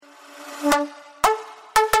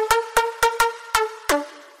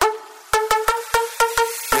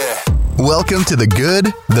Welcome to The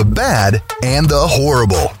Good, The Bad, and The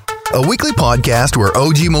Horrible, a weekly podcast where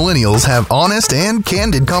OG millennials have honest and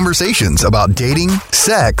candid conversations about dating,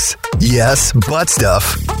 sex, yes, butt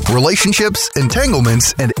stuff, relationships,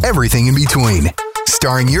 entanglements, and everything in between.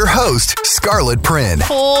 Starring your host, Scarlett Prin.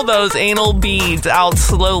 Pull those anal beads out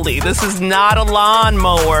slowly. This is not a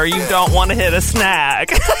lawnmower. You don't want to hit a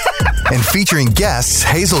snag. And featuring guests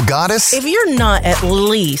Hazel Goddess. If you're not at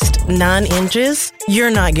least 9 inches, you're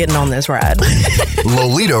not getting on this ride.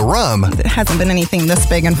 Lolita Rum. It hasn't been anything this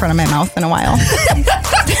big in front of my mouth in a while.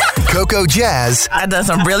 Coco Jazz. I done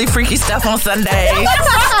some really freaky stuff on Sunday.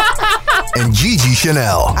 And Gigi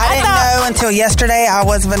Chanel. I didn't know until yesterday I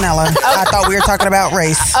was vanilla. I thought we were talking about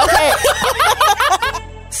race. Okay.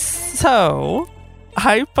 So,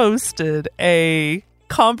 I posted a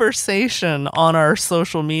conversation on our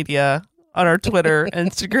social media, on our Twitter,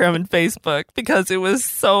 Instagram, and Facebook, because it was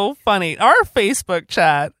so funny. Our Facebook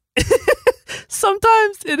chat,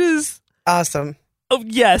 sometimes it is... Awesome. Oh,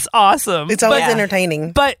 yes, awesome. It's always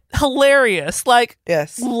entertaining. But hilarious. Like,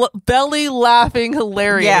 yes. Belly laughing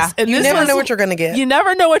hilarious. Yeah. And You this never was- know what you're going to get. You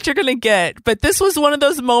never know what you're going to get. But this was one of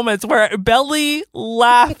those moments where belly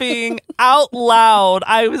laughing out loud.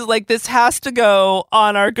 I was like, this has to go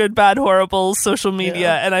on our Good, Bad, Horrible social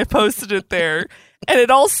media. And I posted it there. And it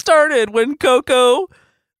all started when Coco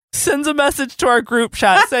sends a message to our group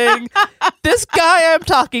chat saying, this guy I'm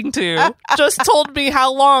talking to just told me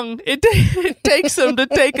how long it takes him to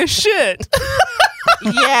take a shit.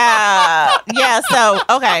 Yeah. So,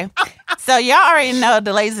 okay. So, y'all already know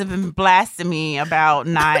the ladies have been blasting me about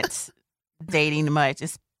not dating much,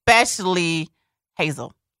 especially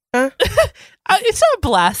Hazel. It's not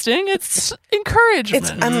blasting. It's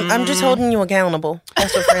encouragement. I'm just holding you accountable.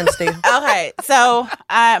 That's what friends do. Okay. So,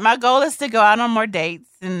 my goal is to go out on more dates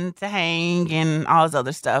and to hang and all this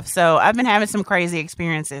other stuff. So, I've been having some crazy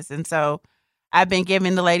experiences. And so, I've been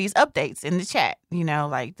giving the ladies updates in the chat. You know,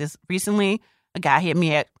 like this recently, a guy hit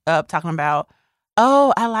me up talking about,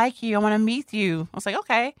 oh, I like you. I want to meet you. I was like,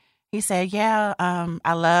 okay. He said, yeah,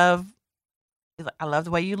 I love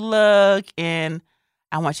the way you look and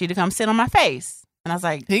I want you to come sit on my face. And I was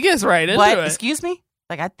like, he gets right into what? it. Excuse me?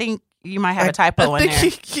 Like, I think you might have a typo in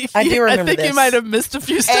there. I do remember I think this. you might have missed a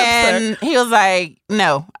few steps there. And he was like,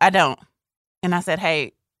 no, I don't. And I said,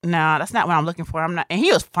 hey, no, that's not what I'm looking for. I'm not. And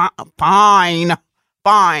he was fine.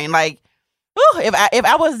 Like, whew, if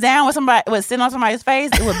I was down with somebody, was sitting on somebody's face,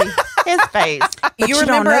 it would be his face. But you don't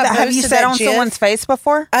remember know I that? Have you posted sat that on GIF? someone's face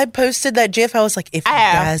before? I posted that GIF. I was like, if he I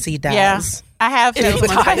have. dies, he dies. Yeah. I have sat on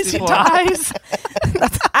someone's face He before. dies.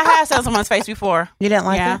 I have sat on someone's face before. You didn't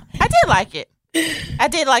like Yeah. it? I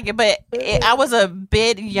did like it, but I was a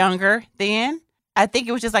bit younger then. I think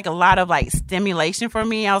it was just like a lot of like stimulation for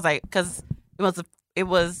me. I was like, because it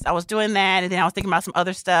was I was doing that, and then I was thinking about some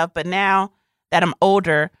other stuff. But now that I'm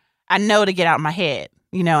older, I know to get out of my head,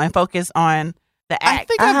 you know, and focus on the I act.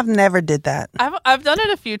 think I have never did that. I've done it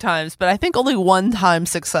a few times, but I think only one time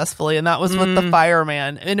successfully, and that was with the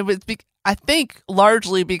fireman. And it was, I think,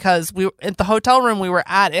 largely because we at the hotel room we were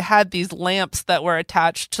at, it had these lamps that were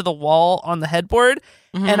attached to the wall on the headboard,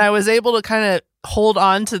 and I was able to kind of hold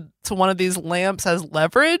on to one of these lamps as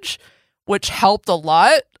leverage, which helped a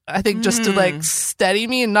lot. I think just to like steady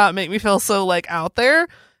me and not make me feel so like out there.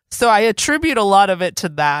 So I attribute a lot of it to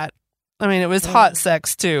that. I mean, it was hot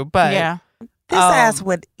sex too, but yeah, This ass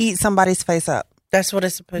would eat somebody's face up. That's what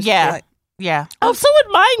it's supposed to yeah, be like. yeah. Oh, so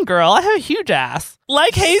would mine, girl. I have a huge ass.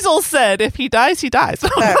 Like Hazel said, if he dies, he dies.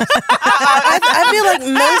 I feel like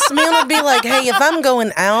most men would be like, hey, if I'm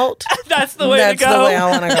going out, That's the way that's to go. the way I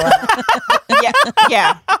want to go out.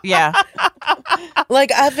 Yeah.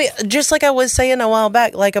 Like, I feel, just like I was saying a while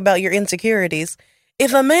back, like about your insecurities.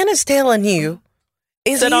 If a man is telling you,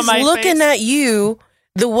 Sit on he's my looking face. at you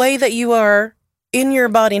the way that you are in your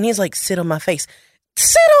body, and he's like, sit on my face.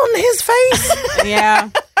 Sit on his face. Yeah.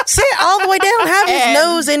 Sit all the way down. Have his And-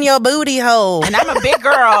 nose in your booty hole. And I'm a big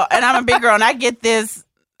girl, and I get this.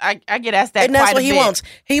 I get asked that And that's quite what a he bit. wants.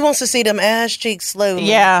 He wants to see them ass cheeks slowly.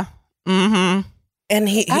 Yeah. Mm-hmm. And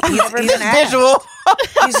he's Visual.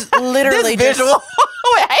 he's literally This visual.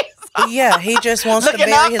 yeah, he just wants to Looking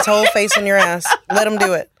bury up. his whole face in your ass. Let him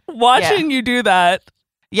do it. Watching you do that.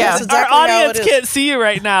 Yeah. That's exactly Our how audience it is. can't see you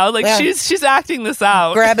right now. Like Yeah. she's acting this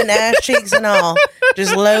out. Grabbing ass cheeks and all,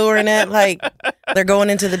 just lowering it like they're going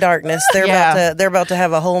into the darkness. They're about to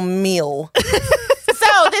have a whole meal.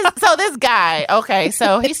 So this guy, okay,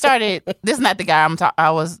 so he started. This is not the guy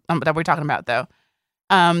that we're talking about though.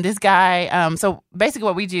 This guy. So basically,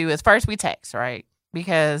 what we do is first we text, right?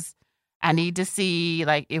 Because I need to see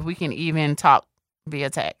like if we can even talk via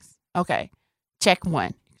text. Okay. Check 1.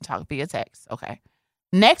 You can talk via text. Okay.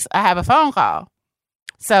 Next, I have a phone call.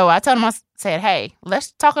 So I told him, I said, hey,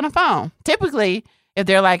 let's talk on the phone. Typically, if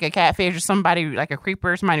they're like a catfish or somebody like a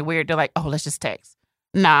creeper or somebody weird, they're like, oh, let's just text.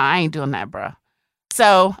 Nah, I ain't doing that, bro.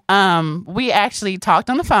 So we actually talked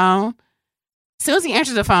on the phone. As soon as he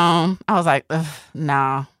answered the phone, I was like,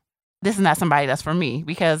 nah, this is not somebody that's for me,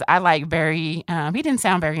 because I like he didn't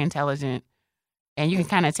sound very intelligent. And you can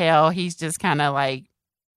kind of tell he's just kind of like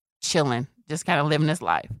chilling, just kind of living his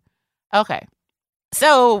life. Okay.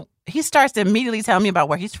 So he starts to immediately tell me about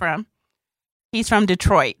where he's from. He's from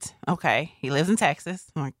Detroit. Okay. He lives in Texas.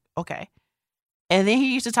 I'm like, okay. And then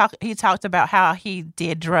he talked about how he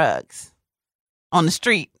did drugs on the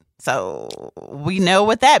street. So we know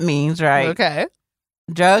what that means, right? Okay.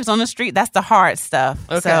 Drugs on the street, that's the hard stuff.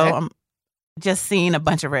 Okay. So I'm just seeing a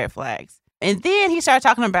bunch of red flags. And then he started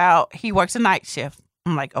talking about he works a night shift.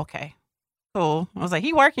 I'm like, okay, cool. I was like,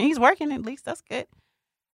 he's working at least. That's good.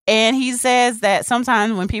 And he says that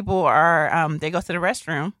sometimes when people are, they go to the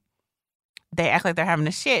restroom, they act like they're having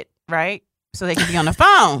a shit, right? So they can be on the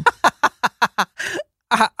phone.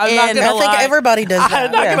 I'm not gonna I lie. think everybody does that.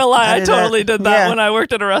 I'm not gonna lie. I did totally that. did that Yeah. when I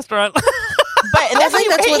worked at a restaurant. But I think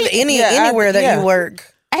that's with anywhere that you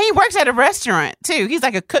work. And he works at a restaurant too. He's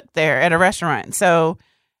like a cook there at a restaurant. So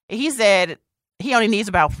he said he only needs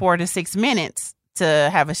about 4 to 6 minutes to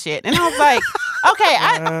have a shit. And I was like, okay,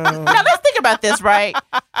 now let's think about this, right?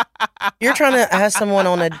 You're trying to ask someone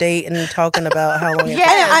on a date and talking about how long.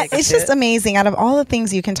 Yes. It's just amazing. Out of all the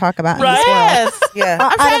things you can talk about in Right. this world, Yes. Yeah.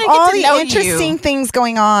 I'm trying out to of get all to the know interesting you. things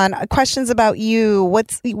going on, questions about you, what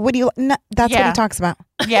do you? No, that's what Yeah. he talks about.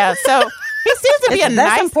 Yeah. So he seems to be a That's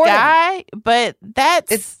nice important. guy, but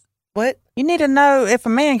It's what? You need to know if a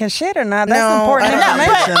man can shit or not. That's No, important I don't know.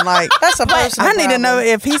 information. Like, That's a personal I need to know problem.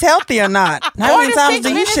 if he's healthy or not. How 4 many to times 6 do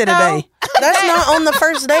you minutes, shit a though? day? That's not on the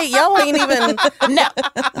first date. Y'all ain't even. No,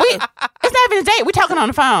 it's not even a date. We're talking on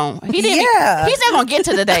the phone. He didn't. Yeah. He's not gonna get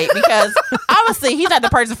to the date because obviously he's not the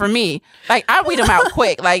person for me. Like I weed him out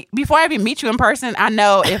quick. Like before I even meet you in person, I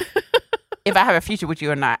know if I have a future with you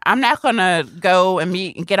or not. I'm not gonna go and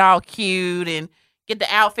meet and get all cute and get the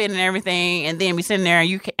outfit and everything, and then be sitting there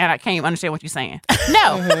and I can't even understand what you're saying.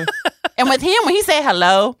 No. And with him, when he said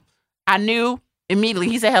hello, I knew immediately.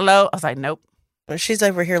 He said hello. I was like, nope. She's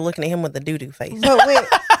over here looking at him with the doo-doo face. But wait,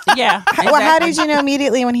 Yeah. well, how did you know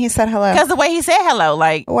immediately when he said hello? Because the way he said hello,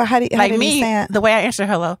 like Well, how did like he me, say it? the way I answer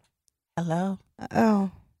hello.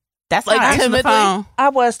 Oh, That's Like how I answer the timidly? phone. I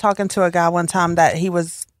was talking to a guy one time that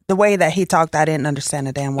the way that he talked, I didn't understand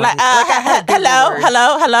a damn word. Like, I had Google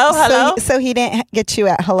hello, words. hello. So he didn't get you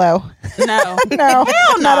at hello. No. No,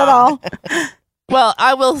 not at all. Well,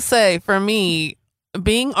 I will say for me,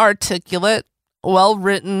 being articulate, well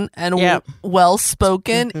written, and Yep. well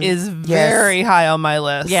spoken is very high on my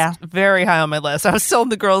list. Yeah. Very high on my list. I was telling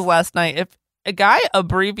the girls last night, if a guy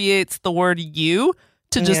abbreviates the word you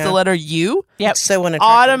to just Yeah. the letter U, Yep. So unattractive.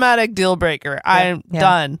 automatic deal breaker. I'm Yeah.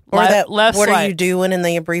 done. Or that, left what are swipe. you doing? And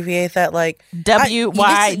they abbreviate that like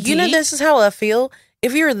WYD. You know, this is how I feel.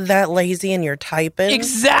 If you're that lazy and you're typing,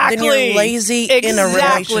 Exactly. then you're lazy in a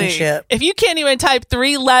relationship. If you can't even type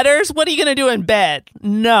 3 letters, what are you going to do in bed?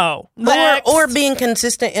 No. Next. Or being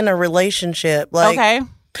consistent in a relationship. Like, Okay.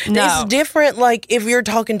 no. it's different, like, if you're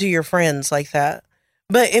talking to your friends like that.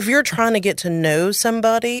 But if you're trying to get to know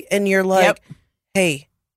somebody and you're like, Yep. hey,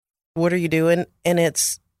 what are you doing? And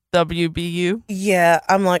it's, WBU. yeah,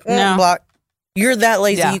 I'm like, No. block. You're that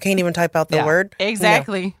lazy, Yeah. you can't even type out the Yeah. word.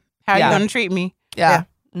 Exactly. How Yeah. you going to treat me? Yeah.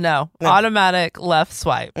 No. No. Automatic left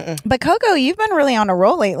swipe. But Coco, you've been really on a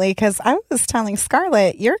roll lately because I was telling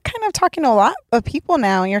Scarlett, you're kind of talking to a lot of people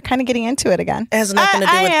now and you're kind of getting into it again. It has nothing to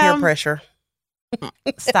do I with peer am. pressure.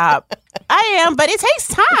 Stop. I am, but it takes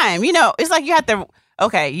time. You know, it's like you have to,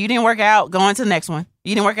 okay, you didn't work out, go on to the next one.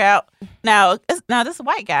 You didn't work out. Now this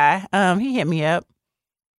white guy, he hit me up.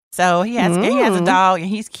 So he has a dog and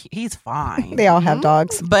he's fine. They all have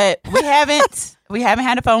dogs. But we haven't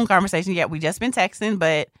had a phone conversation yet. We just been texting,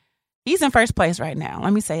 but he's in first place right now.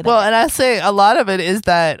 Let me say that. Well, and I say a lot of it is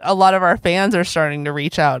that a lot of our fans are starting to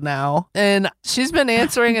reach out now. And she's been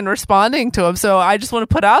answering and responding to them. So I just want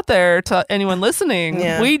to put out there to anyone listening,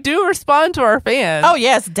 Yeah. we do respond to our fans. oh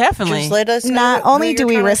yes, definitely. Just let us know Not who only you're do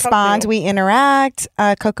we trying to talk respond, to. we interact.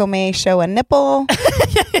 Coco may show a nipple.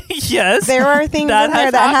 Yes. There are things That in there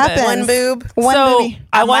has that happened. happen. One boob. One So, booby.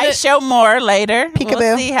 I wanna- might show more later. Peekaboo.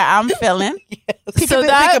 We'll see how I'm feeling. So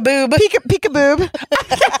that boob. Peekaboo.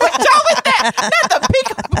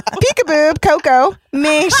 Peekaboo. Coco.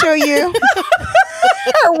 May show you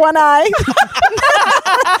her one eye.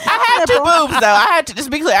 I have two boobs though. I had to just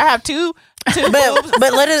be clear. I have two boobs.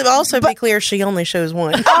 But let it also be clear, she only shows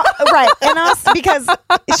one. Right. And also because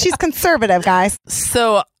she's conservative, guys.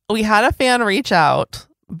 So we had a fan reach out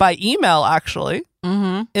by email, actually.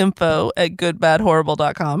 Mm-hmm.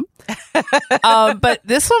 info@goodbadhorrible.com. But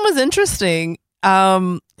this one was interesting.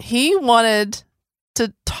 He wanted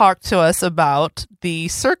to talk to us about the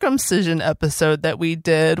circumcision episode that we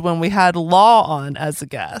did when we had Law on as a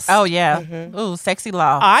guest. Oh yeah. Mhm. Ooh, sexy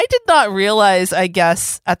Law. I did not realize, I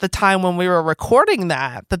guess, at the time when we were recording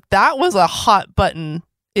that was a hot button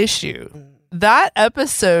issue. That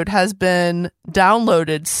episode has been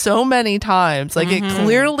downloaded so many times. Like, it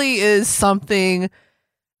clearly is something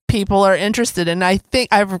people are interested in. I think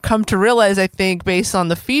I've come to realize, based on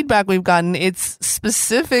the feedback we've gotten, it's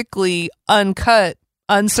specifically uncut,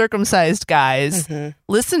 uncircumcised guys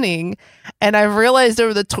listening. And I've realized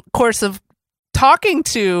over the course of talking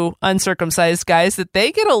to uncircumcised guys that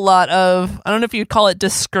they get a lot of, I don't know if you'd call it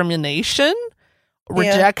discrimination,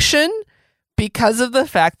 rejection, because of the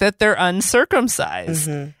fact that they're uncircumcised.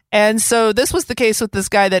 And so this was the case with this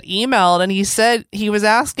guy that emailed, and he said he was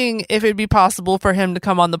asking if it'd be possible for him to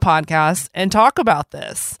come on the podcast and talk about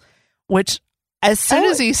this, which as soon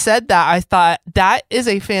as he said that, I thought that is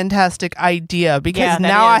a fantastic idea, because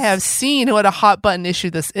now I have seen what a hot button issue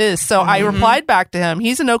this is. So I replied back to him.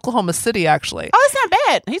 He's in Oklahoma City, actually. Oh, it's not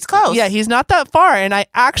bad. He's close. Yeah, he's not that far. And I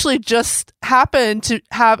actually just happened to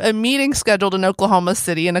have a meeting scheduled in Oklahoma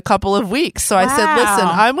City in a couple of weeks. So I said, listen,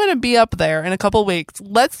 I'm going to be up there in a couple of weeks.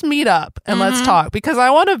 Let's meet up and let's talk, because I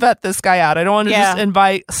want to vet this guy out. I don't want to just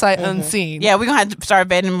invite sight unseen. Yeah, we're going to have to start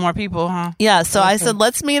vetting more people, huh? Yeah, so I said,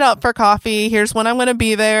 let's meet up for coffee. Here's when I'm going to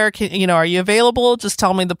be there. Are you available? Just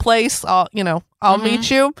tell me the place. I'll meet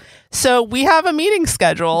you. So we have a meeting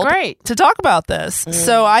scheduled to talk about this.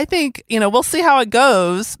 So I think, we'll see how it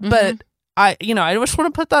goes. But I just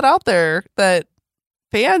want to put that out there that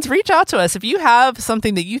fans, reach out to us. If you have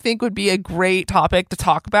something that you think would be a great topic to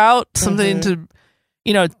talk about, something to,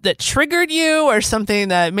 that triggered you, or something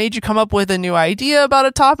that made you come up with a new idea about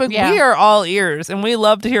a topic, we are all ears, and we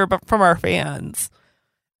love to hear from our fans.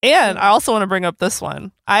 And I also want to bring up this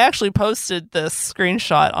one. I actually posted this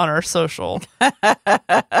screenshot on our social.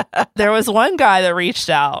 There was one guy that reached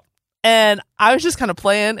out, and I was just kind of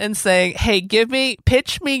playing and saying, hey,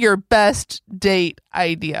 pitch me your best date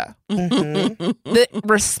idea. The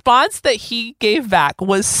response that he gave back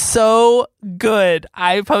was so good.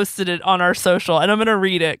 I posted it on our social, and I'm going to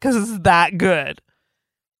read it because it's that good.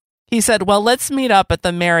 He said, well, let's meet up at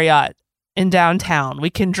the Marriott in downtown. We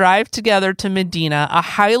can drive together to Medina, a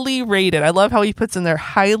highly rated, I love how he puts in there,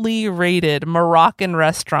 highly rated Moroccan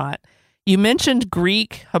restaurant. You mentioned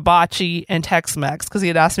Greek, hibachi, and Tex-Mex, because he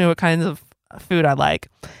had asked me what kinds of food I like.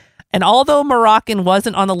 And although Moroccan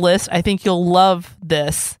wasn't on the list, I think you'll love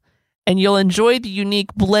this, and you'll enjoy the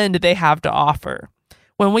unique blend they have to offer.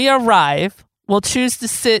 When we arrive, we'll choose to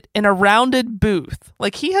sit in a rounded booth.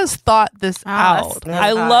 Like, he has thought this out.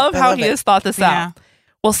 I love how he has thought this out.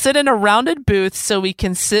 We'll sit in a rounded booth so we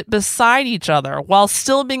can sit beside each other while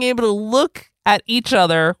still being able to look at each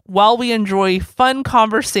other while we enjoy fun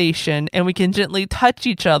conversation, and we can gently touch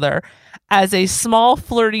each other as a small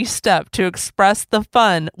flirty step to express the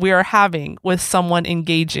fun we are having with someone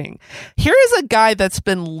engaging. Here is a guy that's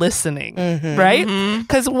been listening, right?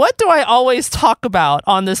 Because what do I always talk about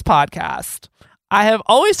on this podcast? I have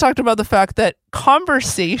always talked about the fact that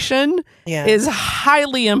conversation is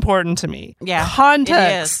highly important to me. Yeah,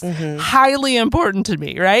 context, highly important to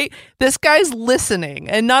me, right? This guy's listening.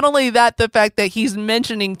 And not only that, the fact that he's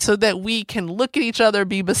mentioning so that we can look at each other,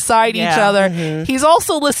 be beside each other. He's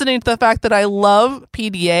also listening to the fact that I love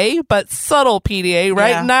PDA, but subtle PDA, right?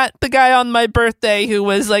 Yeah. Not the guy on my birthday who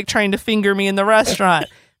was like trying to finger me in the restaurant.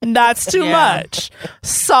 That's too much.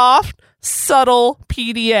 Soft, subtle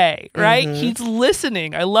PDA, right? He's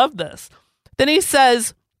listening. I love this. Then he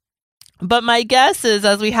says, but my guess is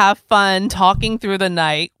as we have fun talking through the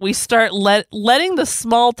night, we start letting the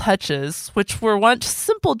small touches, which were once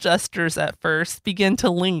simple gestures at first, begin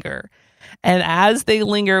to linger. And as they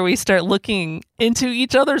linger, we start looking into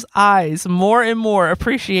each other's eyes more and more,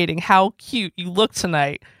 appreciating how cute you look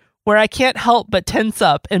tonight, where I can't help but tense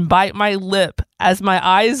up and bite my lip as my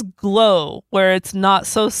eyes glow, where it's not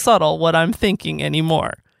so subtle what I'm thinking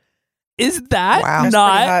anymore. Is that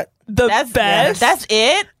not the best? That's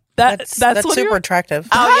it? That's what super attractive.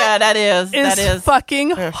 Oh yeah, that is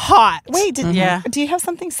fucking hot. Wait, do you have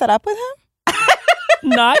something set up with him?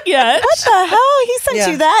 Not yet. What the hell? He sent Yeah.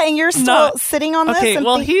 you that, and you're still sitting on this. Okay, And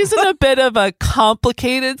well, he's in a bit of a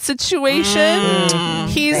complicated situation.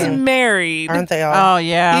 He's Damn. married. Aren't they all? Oh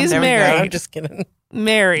yeah, He's there we go. married. I'm just kidding.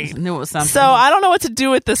 Married. Knew it was something. So I don't know what to do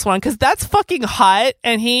with this one because that's fucking hot,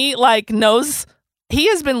 and he knows. He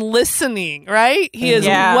has been listening, right? He is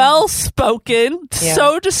well spoken,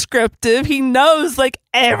 so descriptive. He knows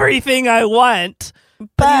everything I want.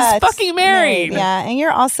 But he's fucking married. Yeah, and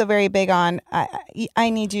you're also very big on I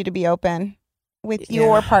need you to be open with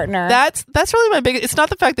your partner. That's really my biggest. It's not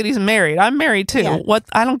the fact that he's married. I'm married too. Yeah. What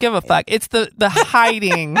I don't give a fuck. It's the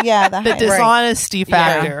hiding. The dishonesty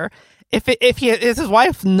factor. If his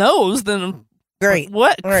wife knows, then Great.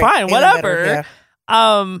 What? Right. Fine, Even whatever.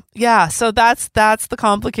 better, So that's the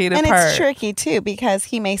complicated and part. it's tricky too because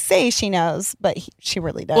he may say she knows, but she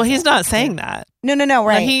really doesn't. Well, he's not saying that. No,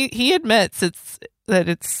 right. He admits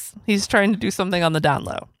he's trying to do something on the down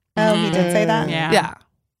low. Oh, he did say that? Yeah.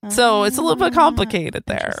 So it's a little bit complicated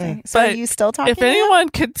there. So But are you still talking if to him? anyone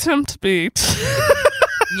could tempt me,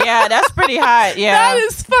 yeah, that's pretty hot. Yeah, that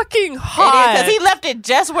is fucking hot. because he left it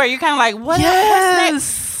just where you kind of like, what's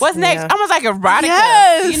next? What's next? Yeah. Almost like erotica,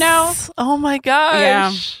 Yes. you know? Oh my gosh.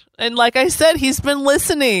 Yeah. And like I said, he's been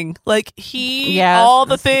listening. Like Yeah. all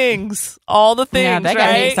the things, Yeah, that got me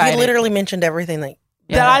right? excited. He literally mentioned everything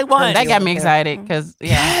That I want. That got me excited because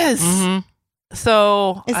Yes. Mhm.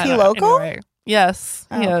 So Is he local? Anyway. Yes,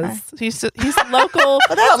 he Oh, okay. is. He's local.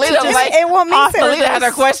 That's Lita just, was like, it won't off make the it list. Lita has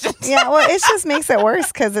her questions. Yeah, well, it just makes it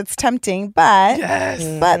worse because it's tempting, but Yes,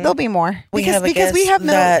 there'll be more We have a because guest we have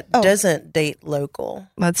no. that doesn't date local.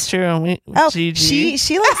 that's true. Gigi.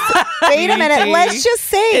 she likes. Wait a minute. Gigi. Let's just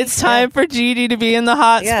say It's time for Gigi to be in the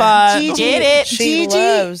hot Yeah. spot. Gigi, Get it? She Gigi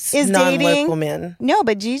loves is non-local dating. men. No,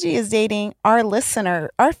 but Gigi is dating our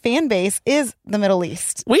listener. Our fan base is the Middle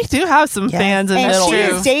East, We do have some fans in the and Middle she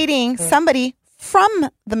East. is dating somebody from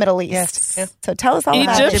the Middle East. Yes. Yeah. So tell us all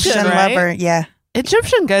about Egyptian, it. Egyptian right? lover. Yeah.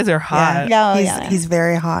 Egyptian guys are hot. He's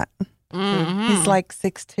very hot. Mhm. He's like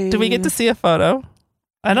 6'2". Do we get to see a photo?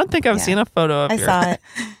 I don't think I've Yeah. seen a photo of I your. saw it.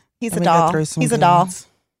 He's Let a me go doll. through some He's a good doll. ones.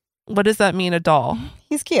 What does that mean, a doll?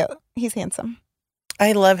 He's cute. He's handsome.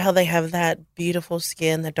 I love how they have that beautiful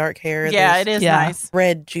skin, the dark hair, Yeah, those it is Yeah. nice.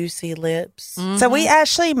 red, juicy lips. So we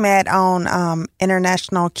actually met on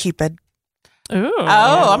International Cupid. Ooh.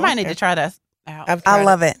 Oh, I might need to try that out. I've tried I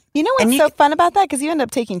love it. You know what's And you so fun about that? Because you end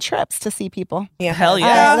up taking trips to see people. Yeah. Hell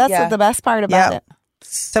yeah. That's Yeah. the best part about Yep. it.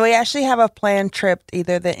 So we actually have a planned trip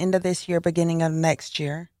either the end of this year, beginning of next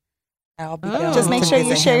year. I'll be going Just make to sure you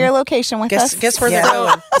visit share him. your location with us. Guess where Yeah. they're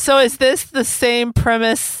going. So is this the same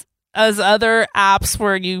premise as other apps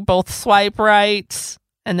where you both swipe right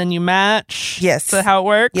and then you match? Yes. Is that how it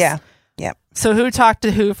works? Yeah. Yep. So who talked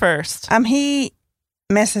to who first? He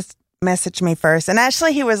messaged me first, and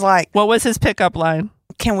actually he was like, What was his pickup line?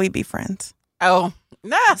 "Can we be friends?" Oh,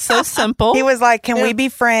 nah. So simple. He was like, "Can Yeah. we be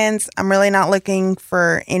friends? I'm really not looking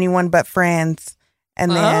for anyone but friends."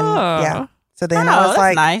 And then Oh. yeah. So then Oh, I was that's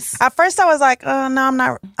like, nice. at first I was like, "Oh no, I'm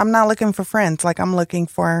not. I'm not looking for friends. Like I'm looking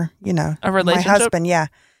for A my relationship? husband." Yeah.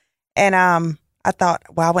 And I thought,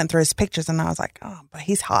 well, I went through his pictures and I was like, oh, but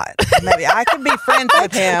he's hot. Maybe I could be friends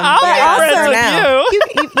with him. I'll but be also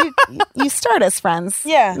friends with now. you. You start as friends.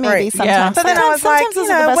 Yeah, Maybe right. sometimes. Yeah. So then I was like, Sometimes those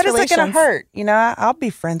you are the know, best what is it going relations. to hurt? You know, I'll be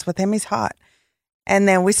friends with him. He's hot. And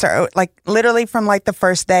then we start like literally from like the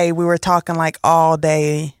first day, we were talking like all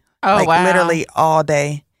day. Oh, like wow. literally all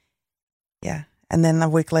day. Yeah. And then a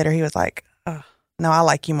week later, he was like, oh, no, I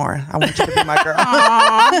like you more. I want you to be my girl.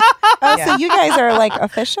 Oh, Yeah. so you guys are like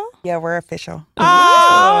official? Yeah, we're official.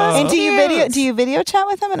 Oh, And do you video chat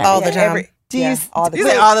with him and All the everything? time. Do you? Yeah, all the You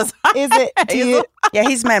time. say all this. Is it? Do you? Yeah,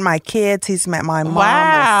 he's met my kids. He's met my mom. Wow.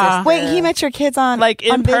 My sister. Wait, he met your kids on Like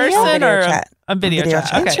in on video? person Video or chat. a video, Video chat?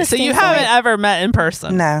 chat. Okay, so Interesting. you haven't ever met in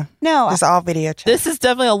person. No, No. just all video chat. This is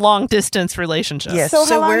definitely a long distance relationship. Yes. So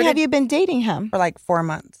So how long where have did- you been dating him? For like 4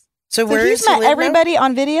 months. So So where he's does he met live now? everybody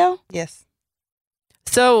on video. Yes.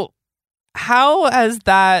 So how has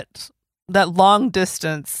that long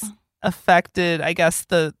distance affected, I guess,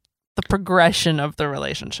 the progression of the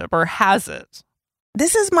relationship, or has it?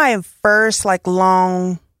 This is my first like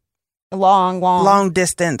long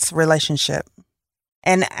distance relationship.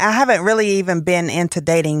 And I haven't really even been into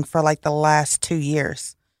dating for like the last 2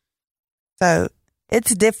 years. So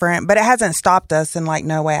it's different, but it hasn't stopped us in like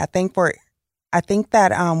no way. I think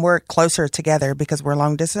that we're closer together because we're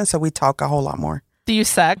long distance, so we talk a whole lot more. Do you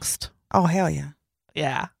sext? Oh hell yeah.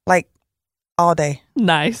 Yeah. Like all day.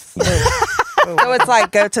 Nice. So it's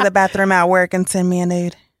like go to the bathroom at work and send me a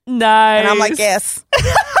nude. Nice. And I'm like, yes.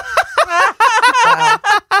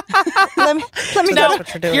 let me So go. that's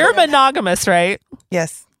what you're doing. You're monogamous, right?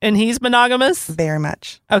 Yes, And he's monogamous? very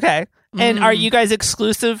much. Okay. And are you guys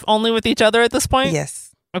exclusive only with each other at this point?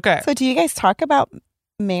 Yes, Okay. So do you guys talk about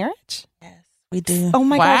marriage? we do. Oh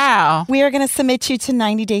my gosh. Wow. We are going to submit you to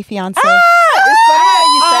 90 Day Fiance. It's funny how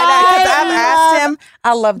you say that because I've asked him.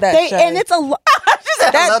 I love that show. And it's a lot.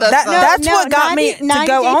 That's what got me to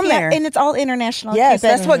go on there. And it's all international. Yes, Keep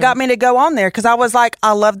it- that's what got me to go on there because I was like,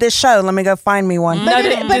 I love this show. Let me go find me one. Now, But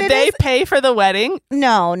did it they is- pay for the wedding?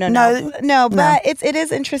 No. No. But it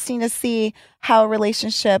is interesting to see how a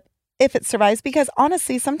relationship, if it survives, because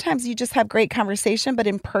honestly, sometimes you just have great conversation, but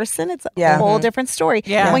in person, it's Yeah. a whole different story.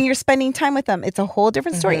 Yeah. When you're spending time with them, it's a whole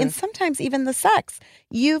different story. And sometimes even the sex,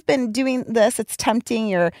 you've been doing this, it's tempting,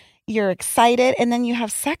 you're excited, and then you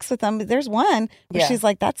have sex with them. There's one where Yeah. she's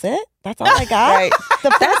like, "That's it. That's all I got." Right. The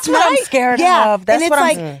That's first what I'm night- scared yeah. of. That's and what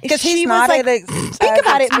it's I'm like because she he's was not like, think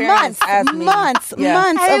about it, months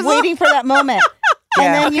Yeah. of waiting for that moment. Yeah.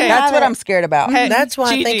 And then you That's have what it. I'm scared about. Hey, That's why I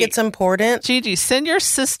think Gigi. it's important. Gigi, send your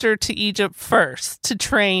sister to Egypt first to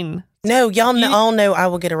train. No, y'all all know I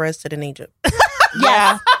will get arrested in Egypt.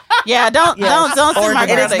 Yeah. Yeah. Don't send my It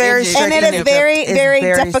girl is to very Egypt. strict. And it is very, It's very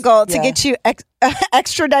very- difficult to yeah. get you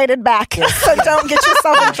extradited back. So don't get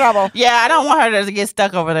yourself in trouble. Yeah, I don't want her to get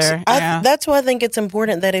stuck over there. Yeah. That's why I think it's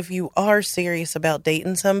important that if you are serious about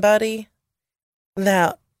dating somebody,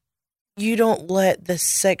 that you don't let the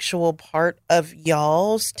sexual part of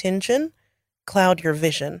y'all's tension cloud your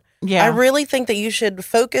vision. Yeah. I really think that you should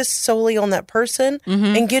focus solely on that person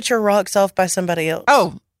Mhm. and get your rocks off by somebody else.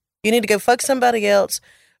 Oh, You need to go fuck somebody else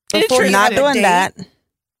before you Not have a doing date. that.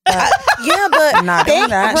 Yeah, but Not doing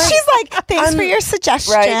that. She's like, thanks for your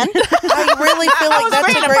suggestion. Right. I really feel I like was that's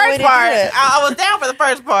reading a the great way first to part. do it. I was down for the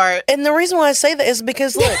first part. And the reason why I say that is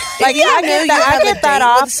because look, Like if you I know get you that. have I a get that date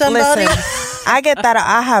off. with somebody, Listen, I get that.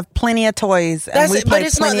 I have plenty of toys, and we but play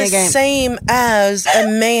it's not plenty the of games. same as a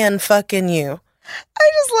man fucking you. I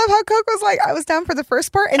just love how Coco's like, I was down for the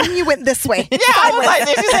first part, and then you went this way. Yeah, I was like,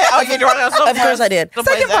 she said, "Oh, you're doing it." Of course I did. But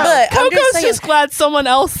But I'm Coco's just saying, just glad someone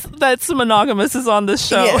else that's monogamous is on this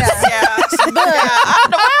show. Yes.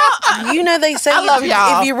 But you know, they say I love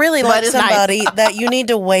y'all, if you really but like it's nice. somebody that you need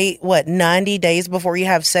to wait 90 days before you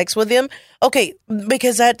have sex with them. Okay,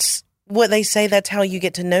 because that's what they say, that's how you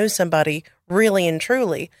get to know somebody really and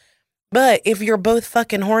truly. But if you're both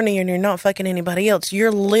fucking horny and you're not fucking anybody else,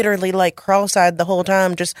 you're literally like cross-eyed the whole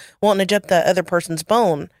time, just wanting to jump the other person's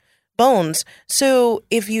bones. So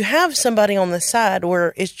if you have somebody on the side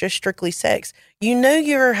where it's just strictly sex, you know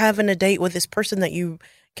you're having a date with this person that you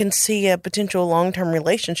can see a potential long-term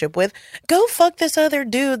relationship with. Go fuck this other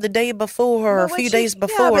dude the day before or a few days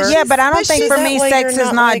before. Yeah, but I don't think for that me, way sex you're is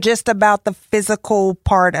not, not like- just about the physical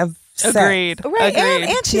part of sex. Agreed. Right. Agreed.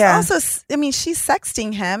 And she's Yeah. also, I mean, she's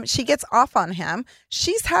sexting him. She gets off on him.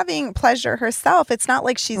 She's having pleasure herself. It's not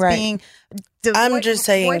like she's Right. being I'm just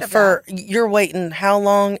saying, you're waiting how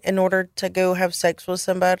long in order to go have sex with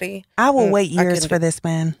somebody? I will wait I years can for do- this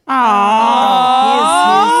man.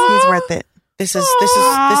 Aww. He's worth it. This is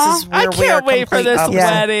I where we are can't wait for complete this opposites.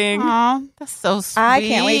 Yeah. wedding. Aw, that's so sweet. I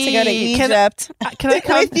can't wait to go to Egypt Can I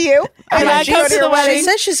come with you. Can I She come to the She wedding?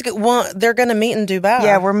 said they're going to meet in Dubai.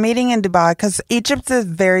 Yeah, we're meeting in Dubai because Egypt is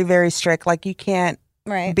very, very strict. Like you can't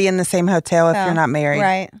Right. be in the same hotel if No. you're not married.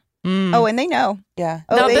 Right. Mm. Oh, and they know. Yeah.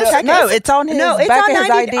 Oh, No, they this- check No, it. it's on his No, it's back on of his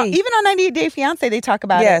 90, ID. even on 90 Day Fiance, they talk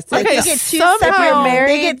about Yes. it. Like, Okay, they get two somehow- separate married-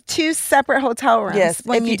 They get two separate hotel rooms Yes,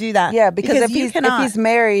 when if you do that. Yeah, because if you he's cannot. if he's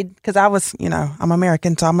married, because I was, I'm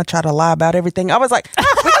American, so I'm gonna try to lie about everything. I was like,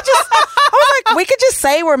 we could just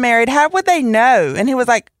say we're married. How would they know? And he was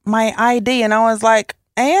like, my ID, and I was like,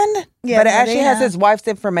 and Yeah, but it no, actually they has know. his wife's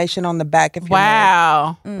information on the back. If you're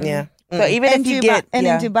Wow. Yeah. married. So even and if you Dubai, get and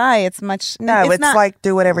yeah. in Dubai, it's much no, it's not like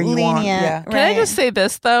do whatever you lenient. want. Yeah. Can I just say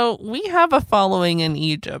this though? We have a following in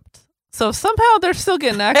Egypt, so somehow they're still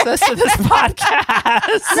getting access to this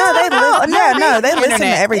podcast. No, they listen. Yeah, no, they listen to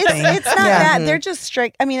Internet. everything. It's not Yeah. that. They're just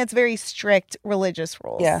strict. I mean, it's very strict religious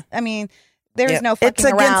rules. Yeah. I mean, there's Yeah. no fucking It's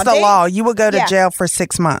against around. the They- law. You will go to Yeah. jail for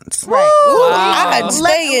 6 months. Right. Wow. I'd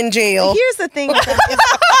stay in jail. Here's the thing.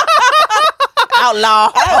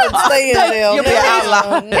 Outlaw. I would stay in jail. You'll be an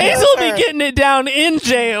outlaw. Hazel will be getting it down in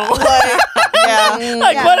jail. Yeah.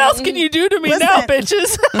 Like, Yeah. what else can you do to me now, Listen.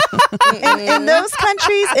 bitches? in those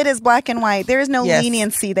countries, it is black and white. There is no Yes.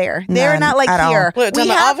 leniency there. They're None not like at all. here. Look, tell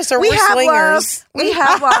my officer we we're have swingers. laws. We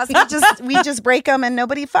have laws. We just break them and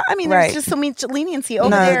nobody. I mean, Right. there's just so much leniency over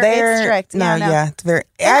No, there. they're It's strict. No, Yeah, no. yeah, it's very.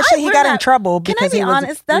 And Actually, I've he learned got in that- trouble Can I because be he was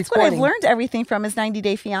honest? That's what I've reporting. learned everything from is 90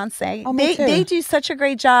 Day Fiance. Oh, me too. They do such a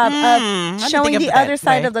great job I of didn't showing think the of that other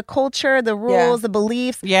side way. of the culture, the rules, the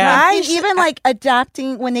beliefs. Yeah. And even like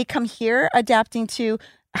adapting when they come here, adapting adapting to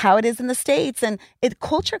how it is in the States, and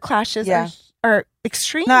culture clashes Yeah. are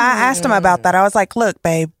extreme. No, I asked him about that. I was like, look,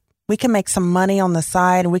 babe, we can make some money on the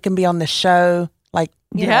side. We can be on the show. Like,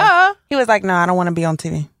 you know. Yeah. He was like, no, I don't want to be on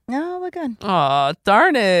TV. No, we're good. Oh,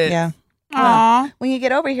 darn it. Yeah. Aw. When you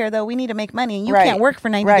get over here, though, we need to make money, and you Right. can't work for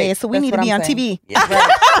 90 Right. days, so we That's need to what be I'm on saying. TV. Yeah,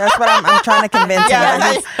 right. That's what I'm trying to convince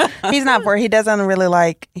Yeah. him. He's not for it. He doesn't really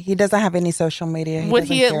like, he doesn't have any social media. Would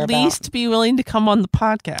he doesn't care at about- least be willing to come on the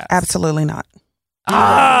podcast? Absolutely not.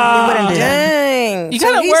 Ah. He wouldn't do that. Dang. You So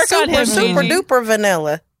gotta he's work on super, him, super Gigi. duper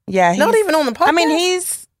vanilla. Yeah. Not he's- even on the podcast. I mean,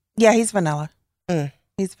 he's vanilla. Mm.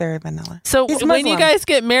 He's very vanilla. So He's when you Muslim. guys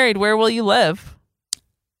get married, where will you live?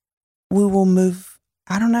 We will move.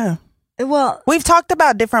 I don't know. Well, We've talked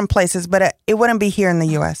about different places, but it wouldn't be here in the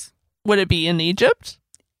U.S. Would it be in Egypt?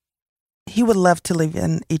 He would love to live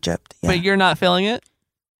in Egypt. Yeah. But you're not feeling it?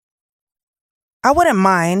 I wouldn't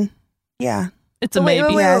mind. Yeah. It's a Wait,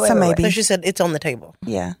 maybe. Yeah, it's a maybe. So she said it's on the table.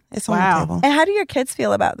 Yeah. It's on Wow. the table. and how do your kids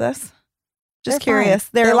feel about this? They're Just curious. fine.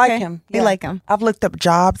 They They're like okay? him. They Yeah. like him. I've looked up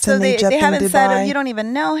jobs So in they Egypt haven't and said, Dubai. oh, you don't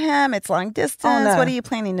even know him. It's long distance. no. What are you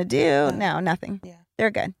planning to do? No, nothing. Yeah.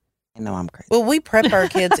 They're good. You know I'm crazy. Well, we prep our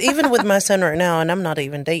kids, even with my son right now, and I'm not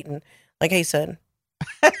even dating. Like, hey, son,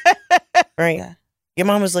 right? Yeah. Your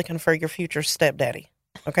mom was looking for your future stepdaddy.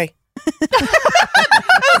 Okay.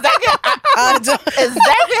 I don't-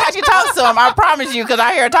 Exactly how she talks to him. I promise you, because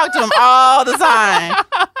I hear her talk to him all the time.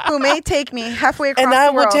 Who may take me halfway across and I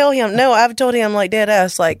the will world. tell him, no, I've told him like dead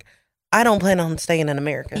ass, like, I don't plan on staying in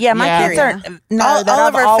America. Yeah, my Yeah. kids are no. All- that all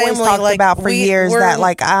I've of our always family, talked like, about for years. we're- That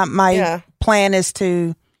like my Yeah. plan is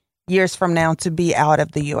to years from now to be out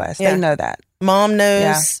of the U.S. Yeah. They know that. Mom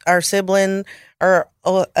knows, our sibling, or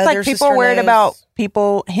other It's like people sister are worried knows.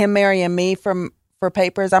 about him marrying me for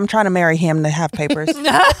papers. I'm trying to marry him to have papers. I'm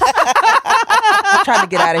trying to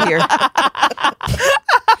get out of here.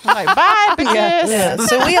 I'm like, bye, bitches. Yeah,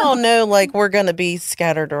 so we all know like we're gonna be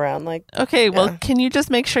scattered around. Like, Okay, well, Yeah. can you just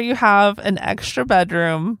make sure you have an extra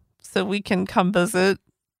bedroom so we can come visit?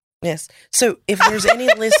 yes. So if there's any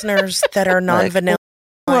listeners that are non-vanilla,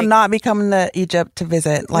 I will like, not be coming to Egypt to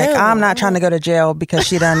visit. Like No. I'm not trying to go to jail because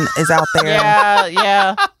she done is out there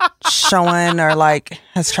Yeah. showing or like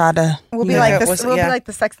has tried to. We'll be you like know. this. was- We'll yeah. be like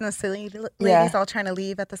the Sex and the City ladies, Yeah. all trying to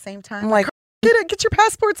leave at the same time. I'm like, get your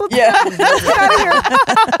passports. Let's yeah. let's get out of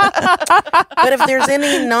here. but if there's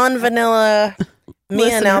any non-vanilla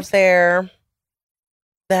men out there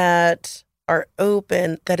that are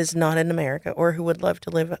open, that is not in America, or who would love to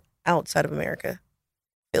live outside of America,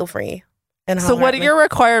 feel free. And So, holler what at are me. your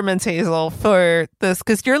requirements, Hazel, for this?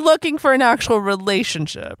 Because you're looking for an actual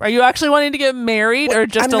relationship. Are you actually wanting to get married, or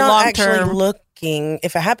just I'm a not long actually term? looking.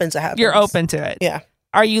 If it happens, it happens. You're open to it. Yeah.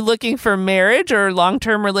 Are you looking for marriage or long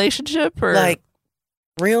term relationship, or Like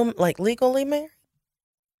real, like legally married,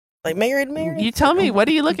 like married. you tell me? What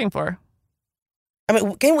are you looking for? I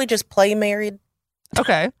mean, can we just play married?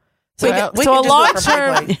 Okay, so We can- we so can a just do long it for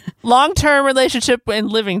term play. long term relationship and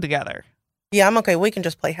living together. Yeah, I'm okay. We can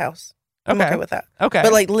just play house. I'm Okay. okay with that. Okay,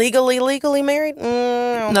 But like legally married, I don't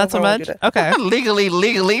know not if so I wanna much. do that. Okay, legally.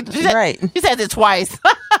 She said, Right. she says it twice.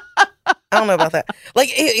 I don't know about that. Like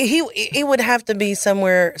he would have to be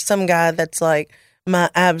somewhere, some guy that's like my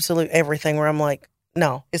absolute everything. Where I'm like,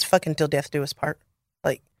 no, it's fucking till death do us part.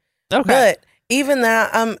 Like, okay. but even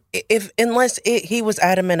that, unless he was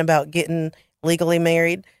adamant about getting legally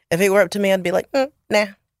married, if it were up to me, I'd be like, nah.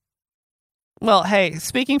 Well, hey,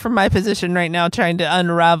 speaking from my position right now, trying to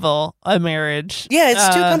unravel a marriage. Yeah, it's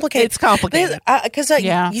too complicated. It's complicated. Because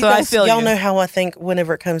Yeah. you So I guys, feel y'all you. know how I think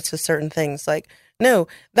whenever it comes to certain things. Like, no,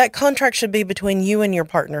 that contract should be between you and your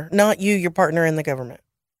partner, not you, your partner, and the government,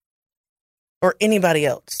 or anybody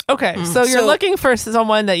else. Okay, Mm. so you're So- looking for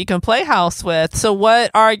someone that you can play house with. So,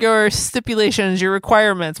 what are your stipulations, your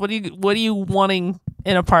requirements? What are you wanting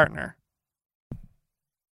in a partner?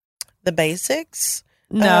 The basics.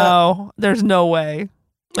 No, there's no way.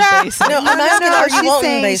 The basics. No, I'm asking, are you she's wanting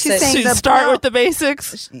saying- basics? she's saying So the- start no. with the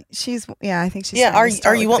basics. She's I think she's Yeah, trying are to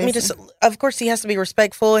start you with want me to? basic. Of course, he has to be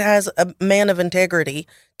respectful. He has a man of integrity.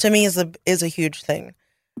 To me, is a huge thing.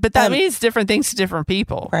 But that Um, means different things to different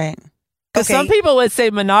people. Right. Because Okay. some people would say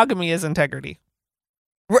monogamy is integrity.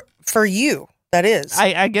 For you, that is.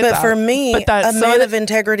 I get but that. for me, But that- a so man that- of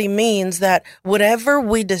integrity means that whatever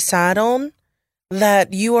we decide on,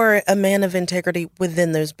 that you are a man of integrity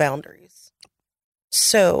within those boundaries.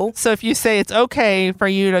 So, So if you say it's okay for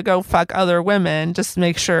you to go fuck other women, just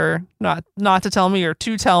make sure not to tell me or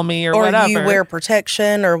to tell me or whatever. you wear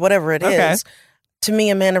protection or whatever it is. Okay. To me,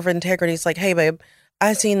 a man of integrity is like, hey, babe,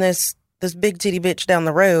 I seen this big titty bitch down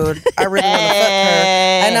the road. I really want to fuck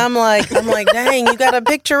her. And I'm like, dang, you got a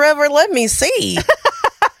picture of her? Let me see.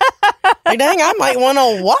 Like, dang, I might want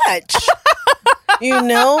to watch. You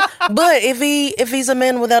know, but if he's a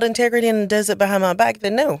man without integrity and does it behind my back,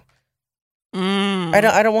 then no, I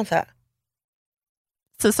don't want that.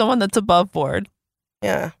 So someone that's above board.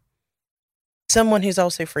 Yeah, someone who's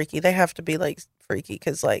also freaky. They have to be like freaky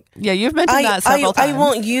because, like, Yeah, you've mentioned that several times. I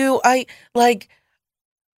want you. I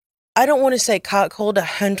don't want to say cockhold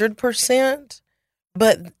 100%,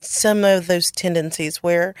 but some of those tendencies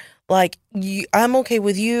where, like, I'm okay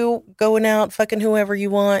with you going out fucking whoever you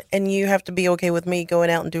want, and you have to be okay with me going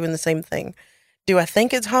out and doing the same thing. Do I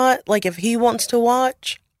think it's hot? Like, if he wants to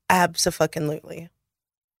watch, abso-fucking-lutely.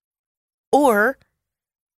 Or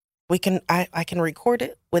I can record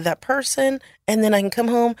it with that person, and then I can come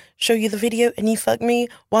home, show you the video, and you fuck me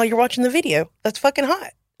while you're watching the video. That's fucking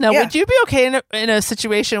hot. Now, Yeah. would you be okay in a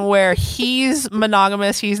situation where he's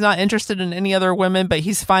monogamous, he's not interested in any other women, but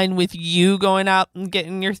he's fine with you going out and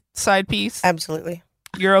getting your side piece? Absolutely.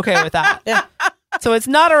 You're okay with that? Yeah. So it's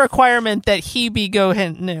not a requirement that he be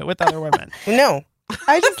with other women. No.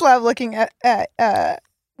 I just love looking at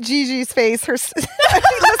Gigi's face. Her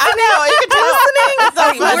I know. You can tell.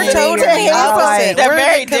 Like, So we're funny. totally opposite. They're We're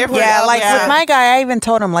very the complete different. Yeah, like opposite. with my guy, I even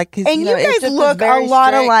told him, like, 'cause, and you know, it's guys just look a very lot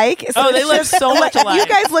strict. alike. So Oh, they it's look just- so much alike. You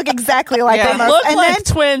guys look exactly like Yeah. They almost. look And like then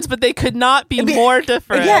twins, but they could not be more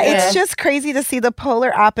different. yeah, it's just crazy to see the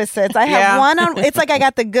polar opposites. I have Yeah. one on. It's like I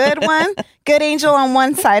got the good one, good angel on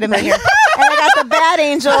one side of me, and I got the bad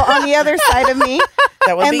angel on the other side of me.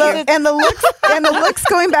 That would And be the, and the looks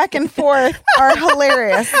going back and forth are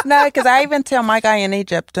hilarious. No, because I even tell my guy in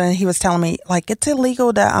Egypt, and he was telling me, like, it's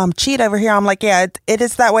illegal to cheat over here. I'm like, yeah, it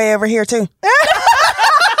is that way over here too.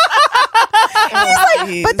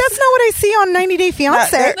 you. But that's not what I see on 90 Day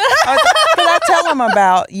Fiance. Because I tell him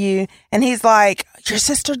about you, and he's like, your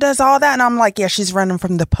sister does all that, and I'm like, yeah, she's running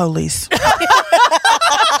from the police. She's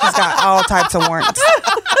got all types of warrants.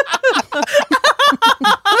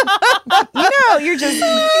 He's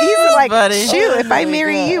like, Buddy. shoot, if I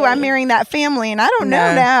marry you, I'm marrying that family, and I don't know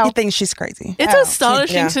No, now. he thinks she's crazy. It's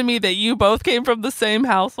astonishing Yeah. to me that you both came from the same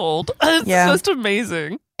household. It's Yeah. just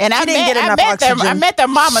amazing. And I didn't get enough I oxygen. met their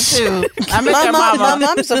mama too. I met my their mom, mama. my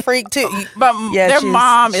mom's a freak too. But Yeah, their she is.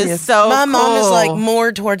 mom She is is. so My mom is cool. like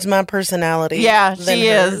more towards my personality. Yeah, than she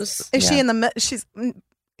hers. is. Is she Yeah. in the? She's.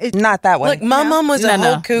 Not that way. Look, my mom was a No,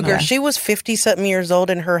 whole cougar. no. She was 50-something years old,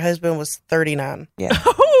 and her husband was 39. yeah.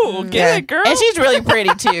 Oh, get Yeah. it, girl. And she's really pretty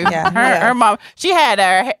too. Yeah. Her mom. She had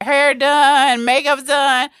her hair done, makeup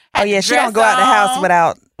done. Oh, had yeah, the she don't dress go out the house on.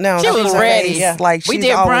 without. No, She was she's ready. Yeah. Like, We she's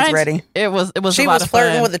did always brunch. ready. It was She a lot was of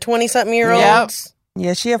flirting fun. with the 20-something-year-olds. Yep.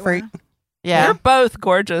 Yeah, she a freak. Yeah. You're both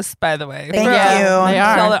gorgeous, by the way. Thank Yeah, you. they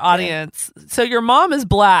are. Tell the audience. So your mom is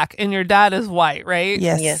black and your dad is white, right?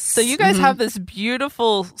 Yes. Yes. So you guys have this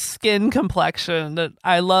beautiful skin complexion that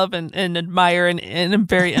I love and admire and am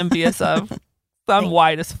very envious of. I'm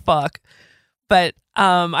white as fuck. But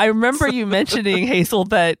I remember you mentioning, Hazel,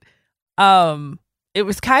 that it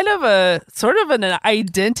was kind of a sort of an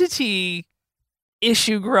identity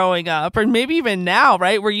issue growing up, or maybe even now,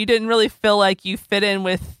 right? Where you didn't really feel like you fit in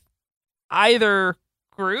with either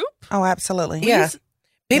group. Oh, absolutely. Yeah.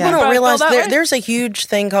 People Yeah. don't But I realize feel that way. there's a huge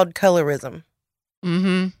thing called colorism.